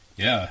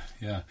 Yeah.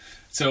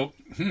 So,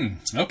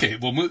 okay.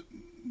 Well,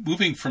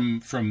 moving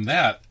from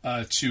that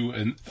to,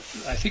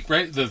 I think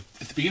at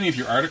the beginning of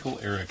your article,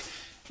 Eric,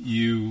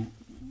 you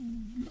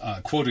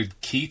quoted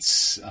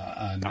Keats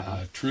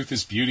on "Truth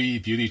is beauty,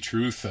 beauty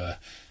truth."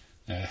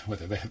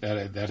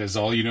 That is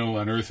all you know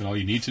on earth and all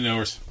you need to know.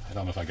 Or I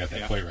don't know if I got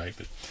that quite right,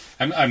 but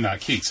I'm not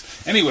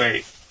Keats.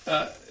 Anyway,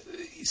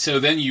 so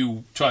then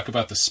you talk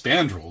about the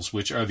spandrels,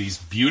 which are these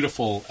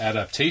beautiful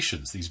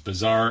adaptations, these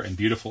bizarre and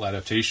beautiful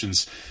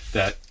adaptations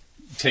that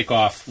take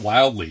off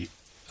wildly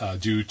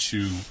due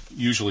to,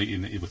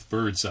 usually with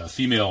birds,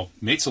 female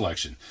mate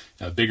selection,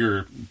 a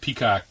bigger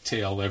peacock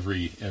tail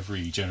every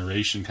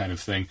generation kind of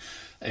thing.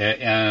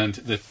 And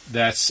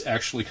that's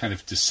actually kind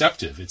of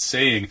deceptive. It's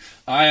saying,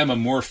 I am a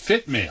more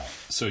fit male,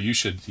 so you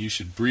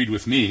should breed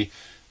with me.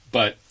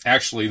 But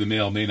actually, the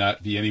male may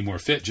not be any more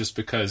fit just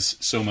because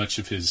so much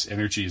of his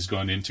energy has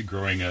gone into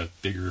growing a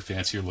bigger,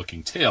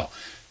 fancier-looking tail.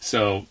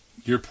 So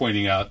you're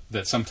pointing out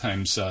that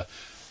sometimes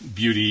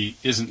beauty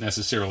isn't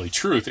necessarily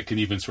truth. It can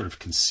even sort of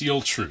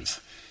conceal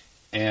truth.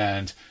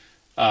 And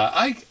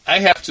I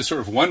have to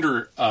sort of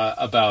wonder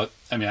about,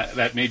 I mean,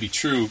 that may be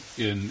true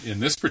in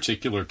this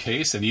particular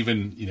case, and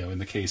even, in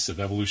the case of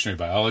evolutionary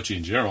biology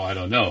in general, I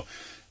don't know.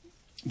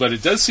 But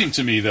it does seem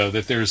to me, though,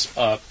 that there's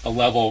a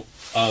level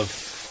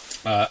of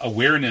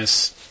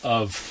awareness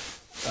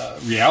of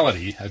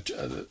reality,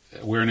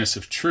 awareness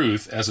of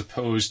truth, as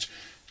opposed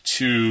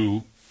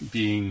to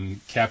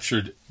being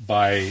captured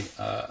by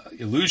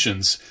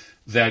illusions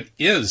that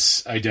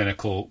is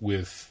identical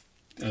with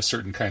a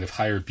certain kind of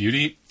higher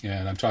beauty.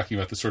 And I'm talking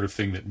about the sort of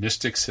thing that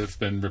mystics have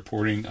been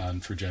reporting on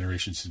for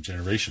generations and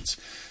generations.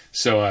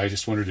 So I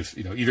just wondered if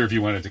either of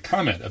you wanted to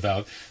comment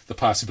about the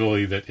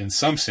possibility that in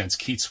some sense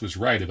Keats was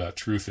right about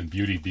truth and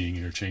beauty being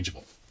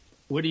interchangeable.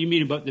 What do you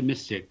mean about the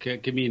mystic?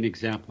 Give me an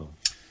example.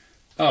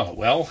 Oh,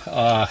 well,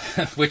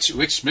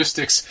 which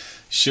mystics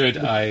should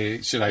I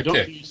pick?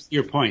 Lose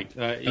your point.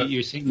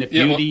 You're saying that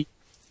beauty...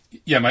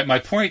 My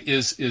point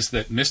is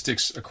that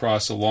mystics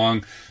across a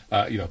long,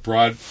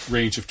 broad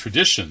range of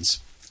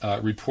traditions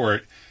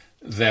report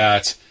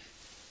that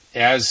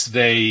as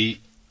they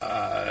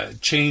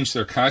change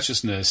their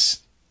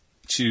consciousness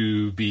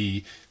to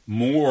be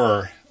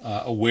more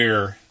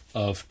aware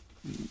of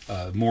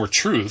more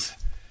truth,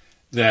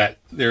 that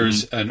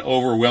there's an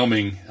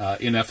overwhelming,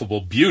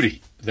 ineffable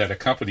beauty that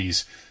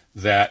accompanies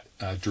that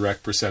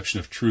direct perception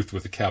of truth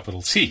with a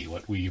capital T,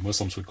 what we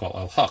Muslims would call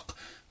al-haq,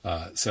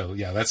 So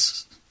yeah,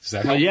 does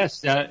that Well, help?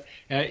 yes,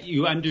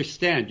 you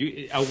understand.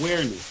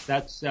 Awareness.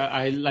 That's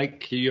I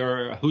like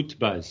your hoot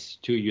buzz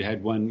too. You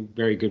had one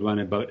very good one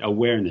about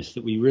awareness,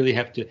 that we really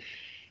have to.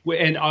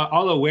 And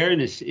all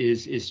awareness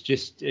is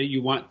just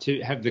you want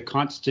to have the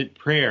constant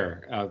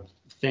prayer of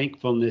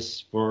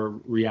thankfulness for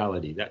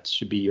reality. That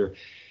should be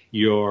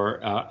your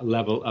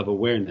level of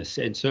awareness.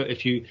 And so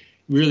if you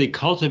really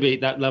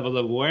cultivate that level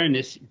of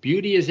awareness,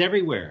 beauty is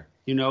everywhere.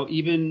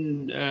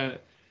 Even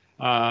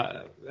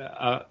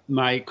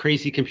my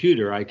crazy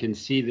computer, I can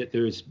see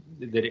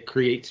that it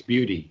creates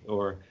beauty,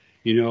 or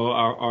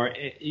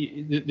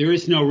there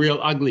is no real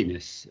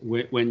ugliness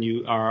when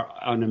you are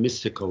on a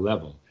mystical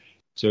level.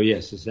 So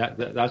yes,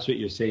 that's what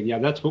you're saying? Yeah,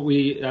 that's what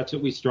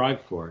we strive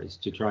for, is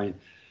to try and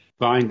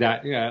find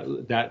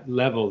that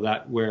level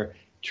where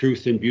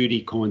truth and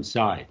beauty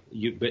coincide.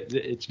 But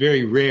it's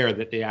very rare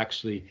that they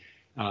actually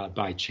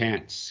by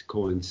chance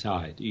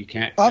coincide. You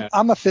can't.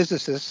 I'm a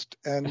physicist,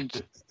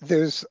 and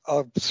there's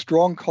a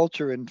strong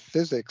culture in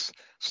physics,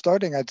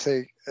 starting, I'd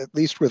say, at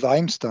least with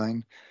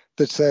Einstein,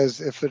 that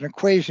says if an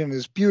equation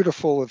is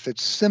beautiful, if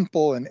it's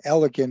simple and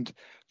elegant,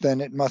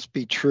 then it must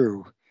be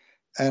true.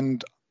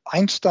 And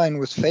Einstein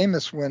was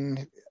famous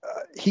when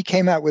he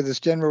came out with his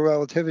general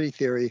relativity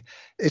theory.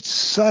 It's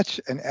such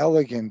an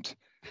elegant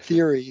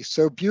theory,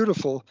 so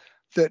beautiful,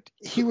 that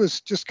he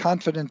was just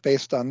confident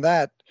based on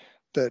that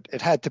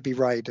it had to be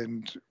right.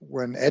 And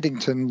when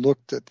Eddington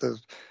looked at the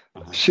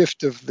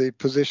shift of the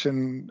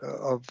position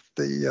of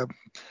the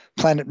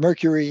planet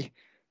Mercury,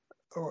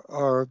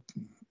 or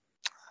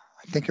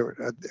I think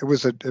it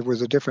was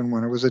a different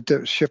one. It was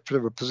a shift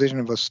of a position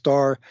of a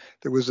star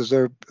that was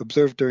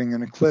observed during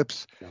an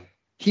eclipse. Yeah.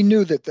 He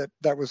knew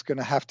that was going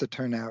to have to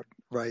turn out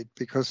right,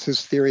 because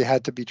his theory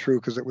had to be true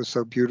because it was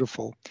so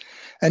beautiful.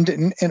 And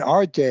in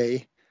our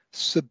day,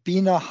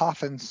 Sabina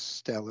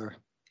Hofstetter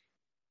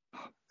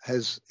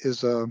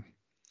is a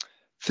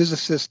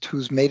physicist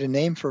who's made a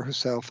name for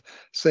herself,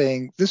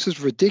 saying, this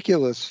is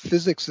ridiculous.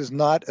 Physics is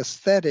not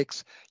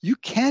aesthetics. You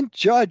can't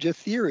judge a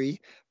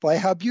theory by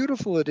how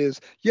beautiful it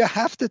is. You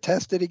have to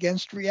test it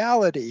against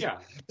reality. Yeah,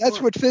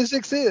 that's what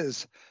physics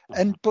is.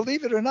 And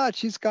believe it or not,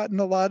 she's gotten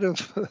a lot of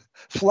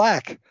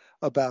flack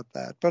about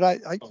that. But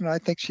I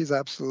think she's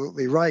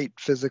absolutely right.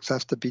 Physics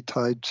has to be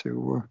tied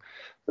to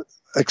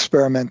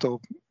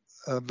experimental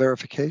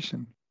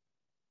verification.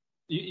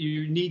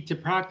 You need to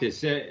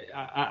practice.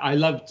 I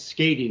loved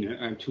skating.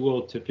 I'm too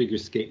old to figure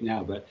skate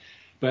now, but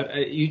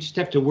you just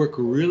have to work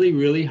really,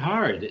 really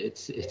hard.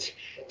 It's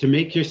to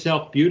make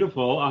yourself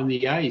beautiful on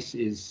the ice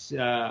is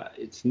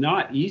it's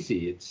not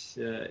easy. It's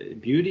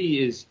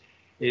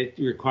it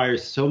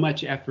requires so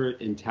much effort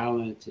and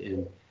talent,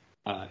 and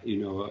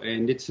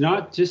and it's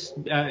not just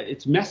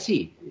it's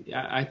messy.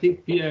 I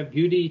think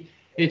beauty,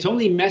 it's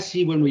only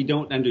messy when we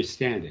don't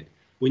understand it.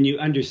 When you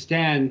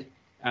understand.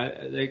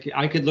 Like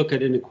I could look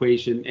at an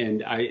equation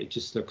and it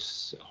just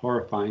looks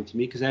horrifying to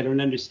me because I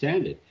don't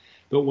understand it.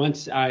 But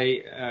once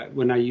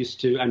when I used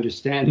to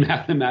understand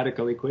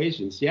mathematical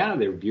equations, yeah,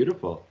 they're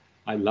beautiful.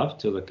 I love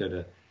to look at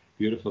a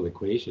beautiful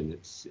equation.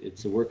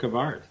 It's a work of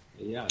art.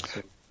 Yeah.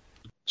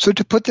 So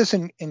to put this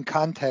in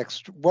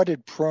context, what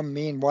did Prum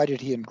mean? Why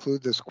did he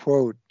include this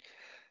quote?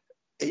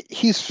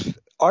 He's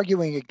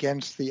arguing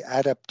against the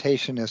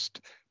adaptationist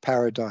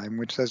paradigm,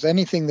 which says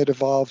anything that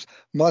evolves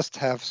must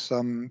have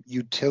some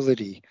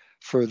utility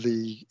for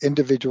the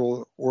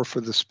individual or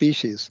for the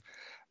species.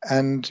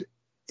 And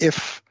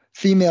if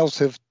females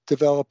have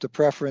developed a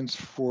preference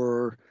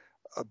for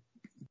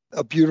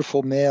a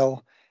beautiful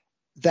male,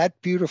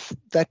 that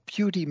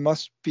beauty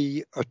must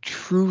be a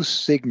true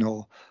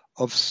signal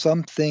of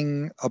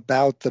something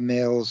about the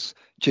male's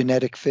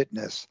genetic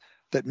fitness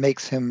that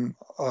makes him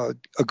a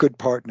good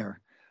partner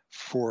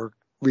for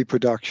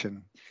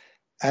reproduction.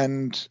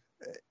 And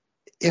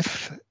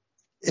if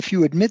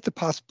you admit the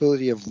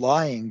possibility of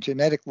lying,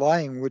 genetic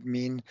lying would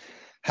mean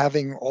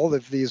having all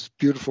of these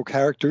beautiful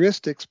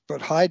characteristics,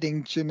 but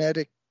hiding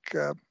genetic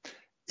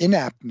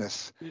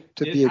inaptness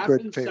to be a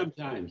good fit.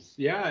 Sometimes,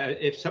 yeah.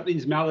 If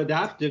something's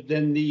maladaptive,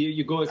 then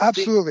you go extinct.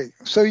 Absolutely.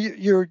 So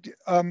you're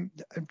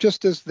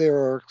just as there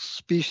are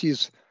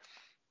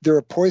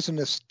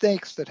poisonous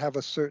snakes that have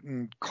a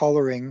certain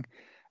coloring.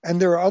 And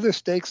there are other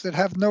snakes that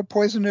have no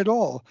poison at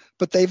all,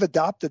 but they've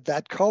adopted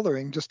that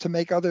coloring just to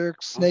make other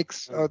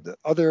snakes,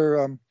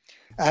 other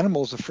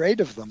animals afraid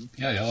of them.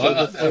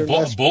 Yeah. A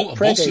bull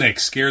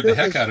snake scared the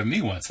heck out of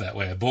me once that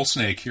way. A bull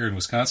snake here in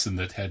Wisconsin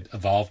that had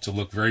evolved to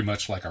look very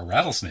much like a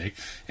rattlesnake,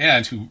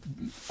 and who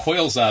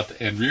coils up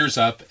and rears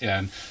up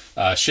and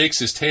shakes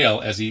his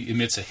tail as he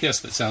emits a hiss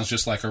that sounds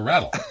just like a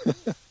rattle.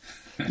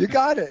 You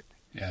got it.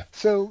 Yeah.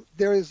 So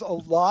there is a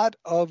lot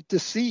of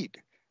deceit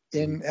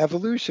in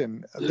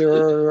evolution.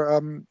 There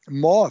are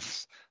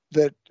moths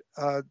that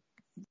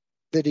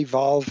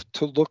evolved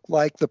to look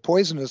like the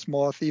poisonous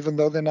moth, even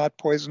though they're not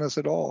poisonous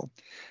at all.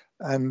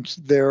 And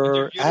there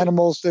are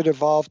animals that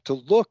evolved to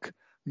look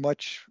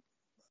much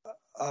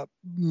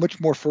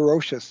more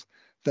ferocious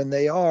than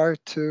they are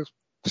to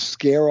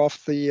scare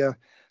off the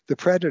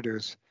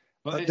predators.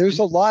 There's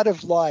a lot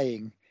of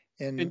lying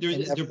in And they're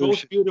both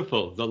evolution.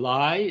 beautiful. The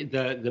lie,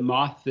 the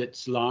moth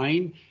that's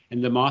lying,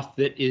 and the moth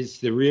that is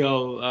the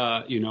real,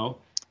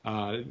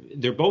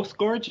 they're both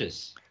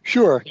gorgeous.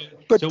 Sure,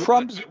 but So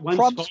Prum's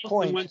false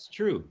point. and one's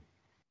true.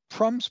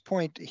 Prum's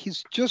point,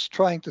 he's just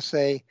trying to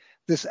say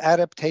this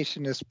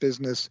adaptationist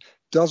business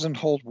doesn't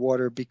hold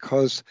water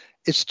because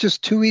it's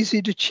just too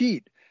easy to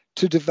cheat,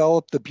 to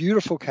develop the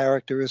beautiful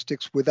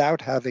characteristics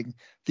without having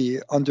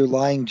the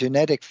underlying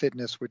genetic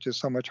fitness, which is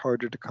so much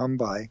harder to come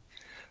by.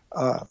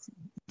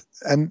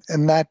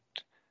 And that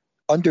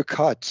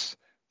undercuts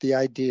the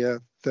idea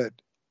that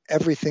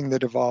everything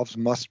that evolves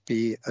must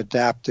be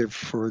adaptive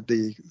for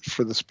the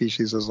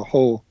species as a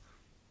whole.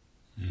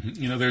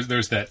 Mm-hmm. You know,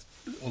 there's that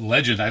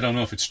legend, I don't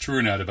know if it's true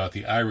or not, about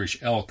the Irish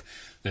elk,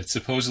 that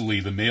supposedly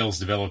the males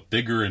develop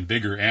bigger and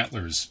bigger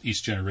antlers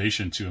each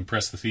generation to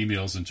impress the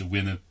females and to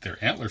win their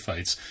antler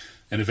fights.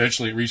 And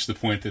eventually it reached the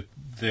point that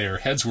their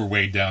heads were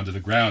weighed down to the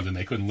ground and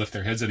they couldn't lift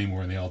their heads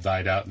anymore, and they all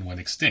died out and went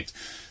extinct.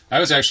 I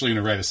was actually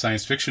going to write a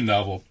science fiction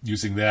novel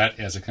using that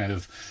as a kind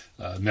of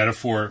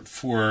metaphor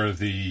for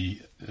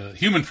the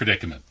human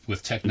predicament,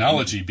 with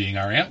technology being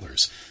our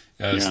antlers.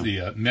 As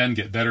the men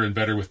get better and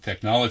better with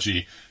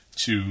technology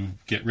to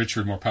get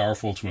richer and more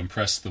powerful to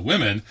impress the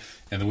women,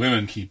 and the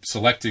women keep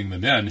selecting the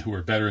men who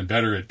are better and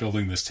better at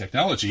building this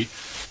technology,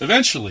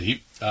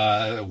 eventually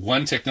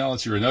one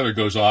technology or another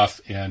goes off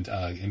and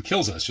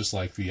kills us, just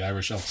like the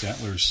Irish elk's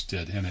antlers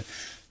did. And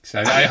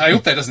I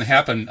hope that doesn't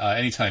happen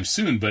anytime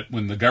soon, but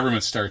when the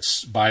government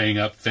starts buying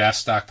up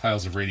vast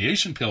stockpiles of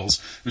radiation pills,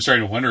 I'm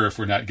starting to wonder if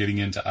we're not getting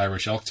into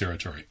Irish elk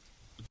territory.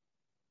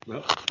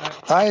 Well,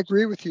 I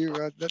agree with you,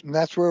 and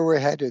that's where we're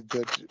headed.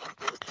 That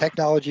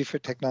technology for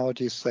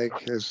technology's sake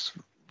is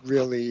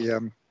really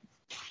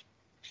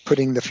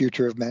putting the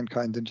future of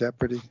mankind in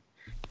jeopardy.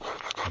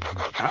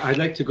 I'd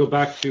like to go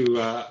back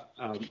to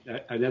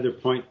another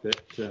point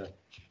that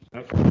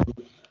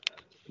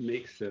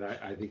makes that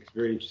I think is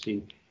very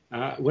interesting.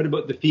 What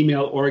about the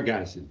female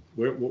orgasm?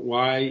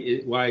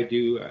 Why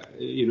do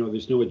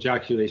there's no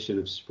ejaculation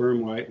of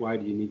sperm? Why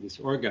do you need this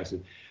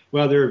orgasm?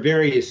 Well, there are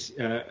various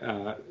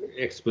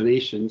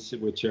explanations,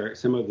 which are,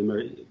 some of them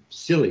are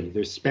silly.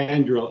 There's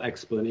spandrel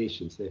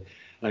explanations,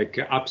 like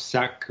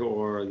upsuck,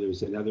 or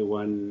there's another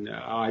one,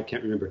 I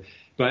can't remember.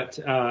 But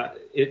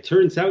it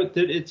turns out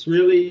that it's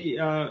really,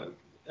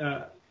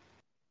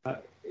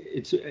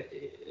 it's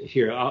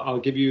here, I'll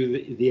give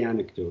you the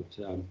anecdote.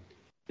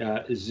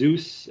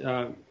 Zeus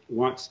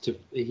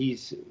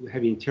he's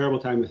having a terrible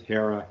time with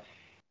Hera,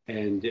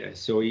 and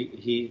so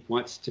he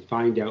wants to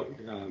find out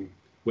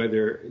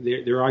whether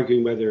they're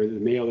arguing whether the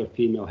male or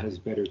female has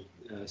better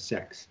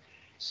sex.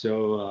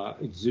 So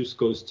Zeus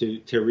goes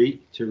to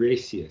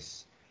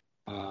Tiresias,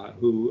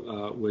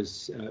 who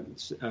was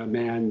a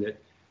man that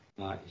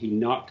he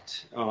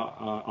knocked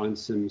on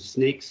some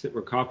snakes that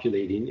were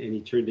copulating, and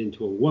he turned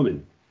into a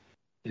woman.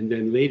 And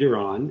then later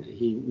on,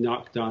 he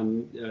knocked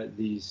on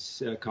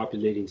these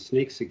copulating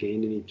snakes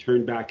again, and he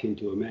turned back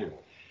into a man.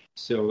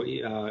 So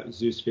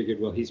Zeus figured,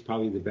 well, he's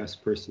probably the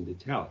best person to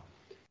tell.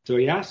 So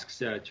he asks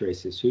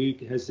Tiresias, who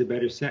has the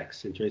better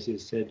sex? And Tiresias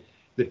said,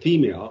 the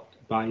female,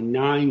 by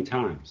 9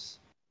 times,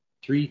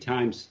 3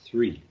 times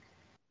 3.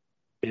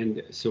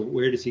 And so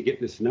where does he get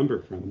this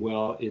number from?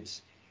 Well,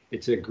 it's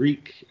a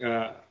Greek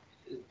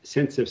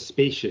sense of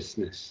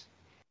spaciousness.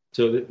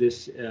 So that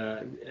this,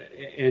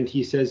 and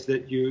he says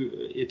that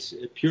it's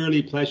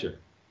purely pleasure,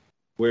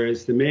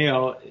 whereas the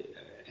male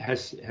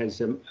has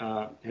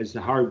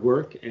the hard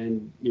work,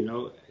 and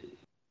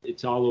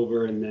it's all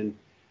over, and then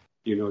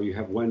you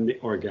have one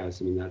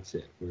orgasm and that's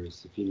it,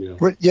 whereas the female.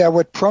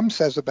 What Prum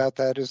says about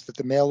that is that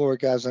the male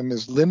orgasm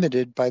is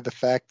limited by the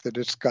fact that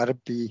it's got to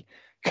be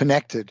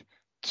connected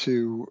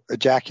to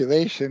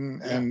ejaculation,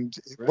 and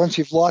once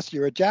you've lost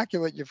your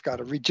ejaculate, you've got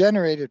to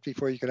regenerate it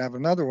before you can have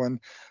another one.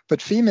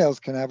 But females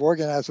can have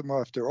orgasm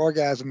after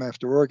orgasm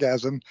after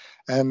orgasm,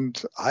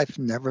 and I've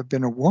never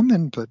been a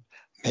woman, but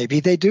maybe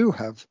they do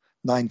have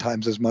 9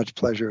 times as much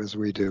pleasure as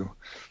we do.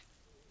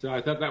 So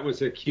I thought that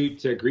was a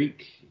cute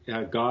Greek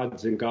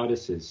gods and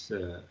goddesses.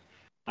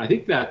 I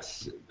think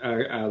that's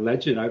a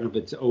legend. I don't know if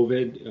it's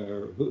Ovid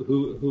or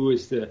who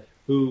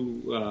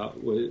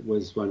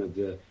was one of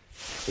the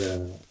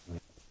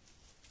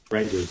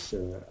writers,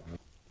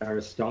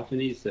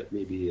 Aristophanes, that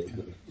maybe.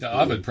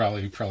 Ovid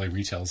probably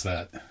retells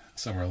that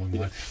somewhere along the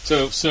line.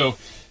 So,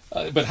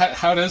 but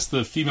how does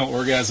the female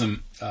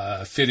orgasm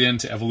fit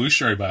into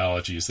evolutionary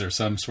biology? Is there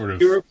some sort of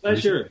pure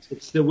pleasure?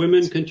 It's the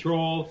women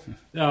control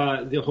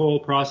the whole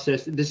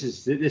process. This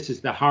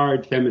is the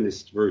hard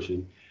feminist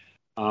version.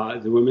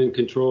 The women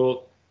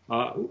control.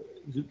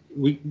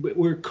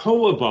 We're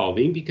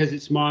co-evolving because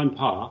it's ma and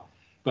pa,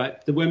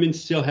 but the women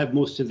still have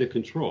most of the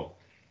control.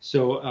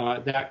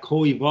 So that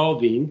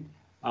co-evolving,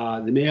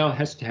 the male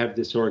has to have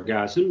this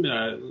orgasm.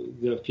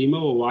 The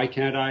female, well, why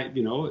can't I?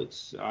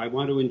 I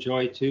want to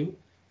enjoy too.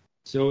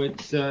 So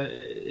it's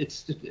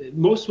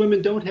most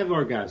women don't have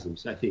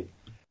orgasms, I think.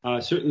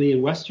 Certainly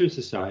in Western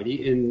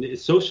society, in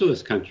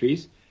socialist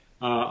countries,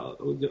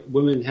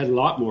 women had a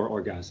lot more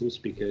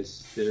orgasms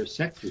because their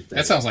sex was better.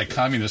 That sounds like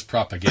communist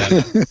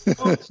propaganda.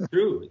 Oh, it's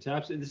true. It's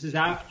absolutely. This is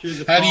after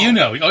the. How do fall. you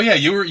know? Oh yeah,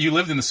 you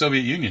lived in the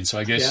Soviet Union, so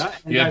I guess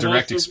you had I've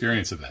direct also,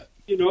 experience of that.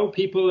 You know,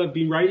 people have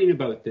been writing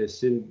about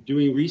this and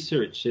doing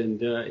research,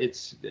 and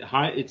it's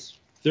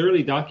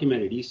thoroughly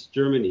documented. East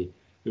Germany,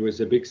 there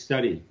was a big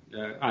study.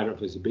 I don't know if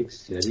it was a big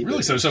study.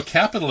 Really? So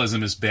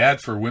capitalism is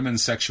bad for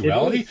women's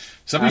sexuality?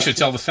 Somebody should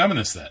tell the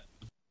feminists that.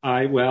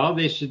 Well,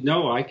 they should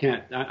know. I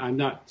can't. I'm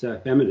not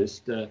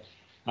feminist.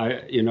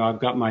 I've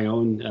got my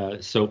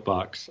own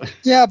soapbox.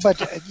 Yeah, but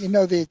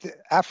the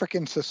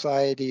African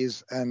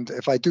societies, and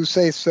if I do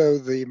say so,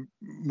 the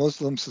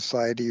Muslim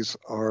societies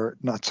are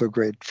not so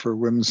great for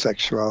women's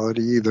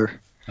sexuality either.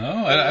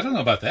 Oh, I don't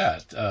know about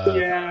that.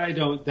 Yeah, I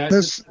don't.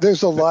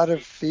 There's a lot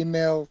of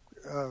female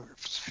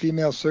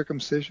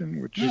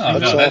circumcision, which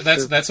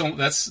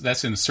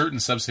that's in certain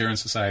sub-Saharan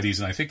societies,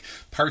 and I think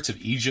parts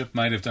of Egypt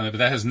might have done it, but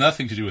that has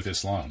nothing to do with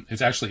Islam.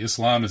 It's actually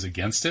Islam is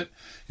against it.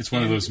 It's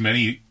one of those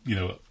many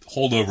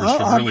holdovers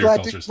from earlier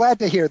cultures. Glad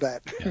to hear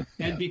that. Yeah.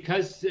 And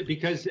because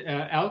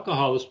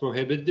alcohol is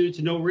prohibited, there's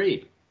no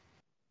rape.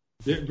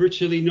 There's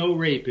virtually no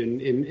rape,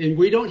 and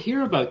we don't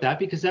hear about that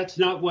because that's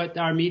not what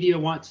our media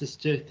wants us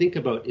to think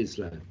about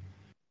Islam.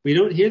 We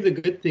don't hear the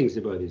good things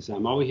about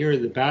Islam. All we hear are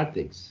the bad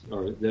things,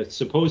 or the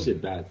supposed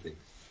bad things.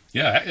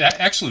 Yeah,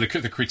 actually,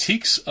 the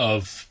critiques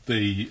of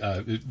the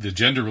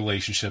gender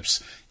relationships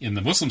in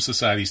the Muslim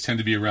societies tend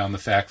to be around the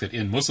fact that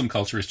in Muslim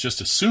culture it's just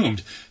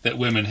assumed that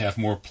women have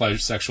more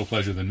sexual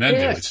pleasure than men do.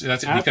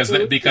 That's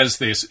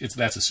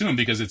assumed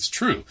because it's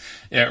true,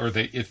 or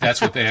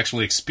that's what they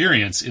actually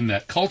experience in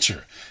that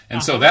culture.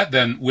 And so that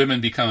then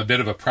women become a bit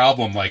of a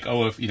problem. Like,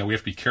 if we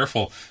have to be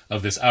careful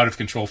of this out of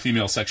control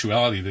female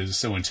sexuality that is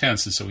so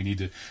intense, and so we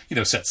need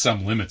to set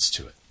some limits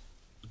to it.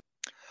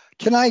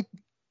 Can I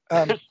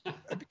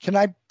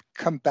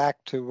come back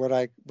to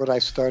what I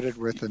started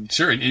with? And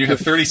sure, and you have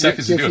 30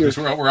 seconds to do it because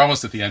we're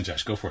almost at the end,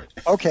 Josh. Go for it.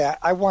 Okay,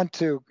 I want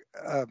to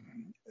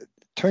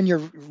turn your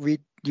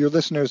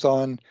listeners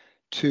on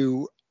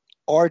to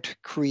art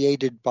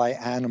created by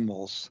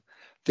animals.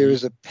 There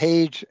is a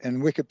page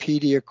in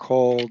Wikipedia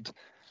called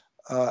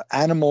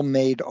Animal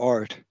Made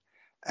Art,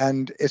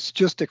 and it's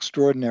just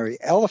extraordinary.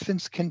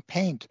 Elephants can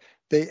paint.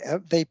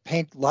 They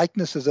paint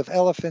likenesses of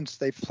elephants.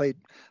 They paint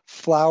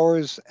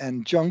flowers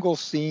and jungle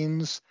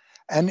scenes,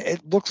 and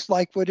it looks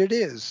like what it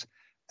is.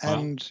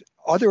 And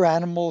other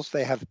animals,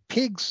 they have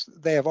pigs.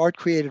 They have art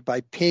created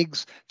by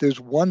pigs. There's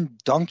one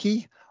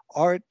donkey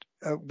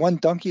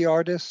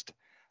artist.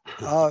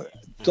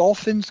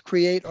 Dolphins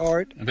create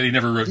art. I bet he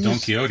never wrote Don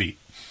Quixote.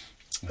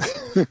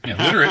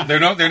 They're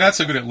not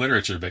so good at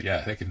literature, but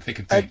yeah, they can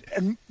paint.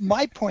 And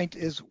my point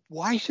is,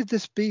 why should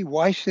this be?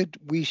 Why should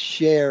we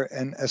share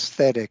an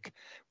aesthetic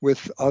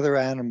with other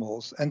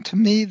animals? And to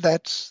me,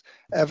 that's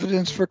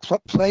evidence for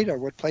Plato.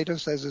 What Plato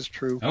says is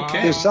true.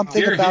 Okay. There's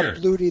something about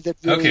beauty that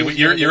really well,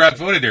 you're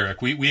outvoted,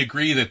 Eric. We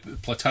agree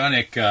that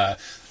Platonic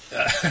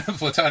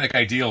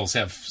ideals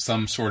have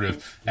some sort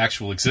of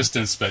actual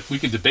existence, but we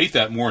can debate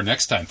that more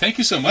next time. Thank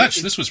you so much.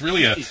 This was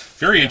really a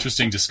very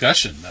interesting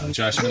discussion.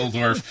 Josh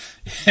Mitteldorf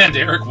and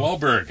Eric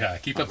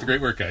Walberg. Keep up the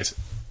great work, guys.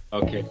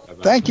 Okay.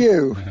 Bye-bye. Thank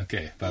you.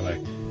 Okay.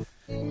 Bye-bye.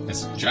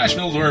 That's Josh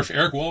Mitteldorf,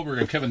 Eric Walberg,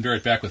 and Kevin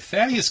Barrett back with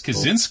Thaddeus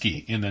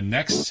Kaczynski in the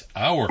next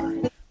hour,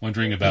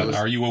 wondering about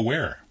Are You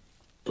Aware?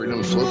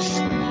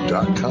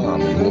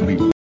 FreedomSlips.com will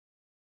be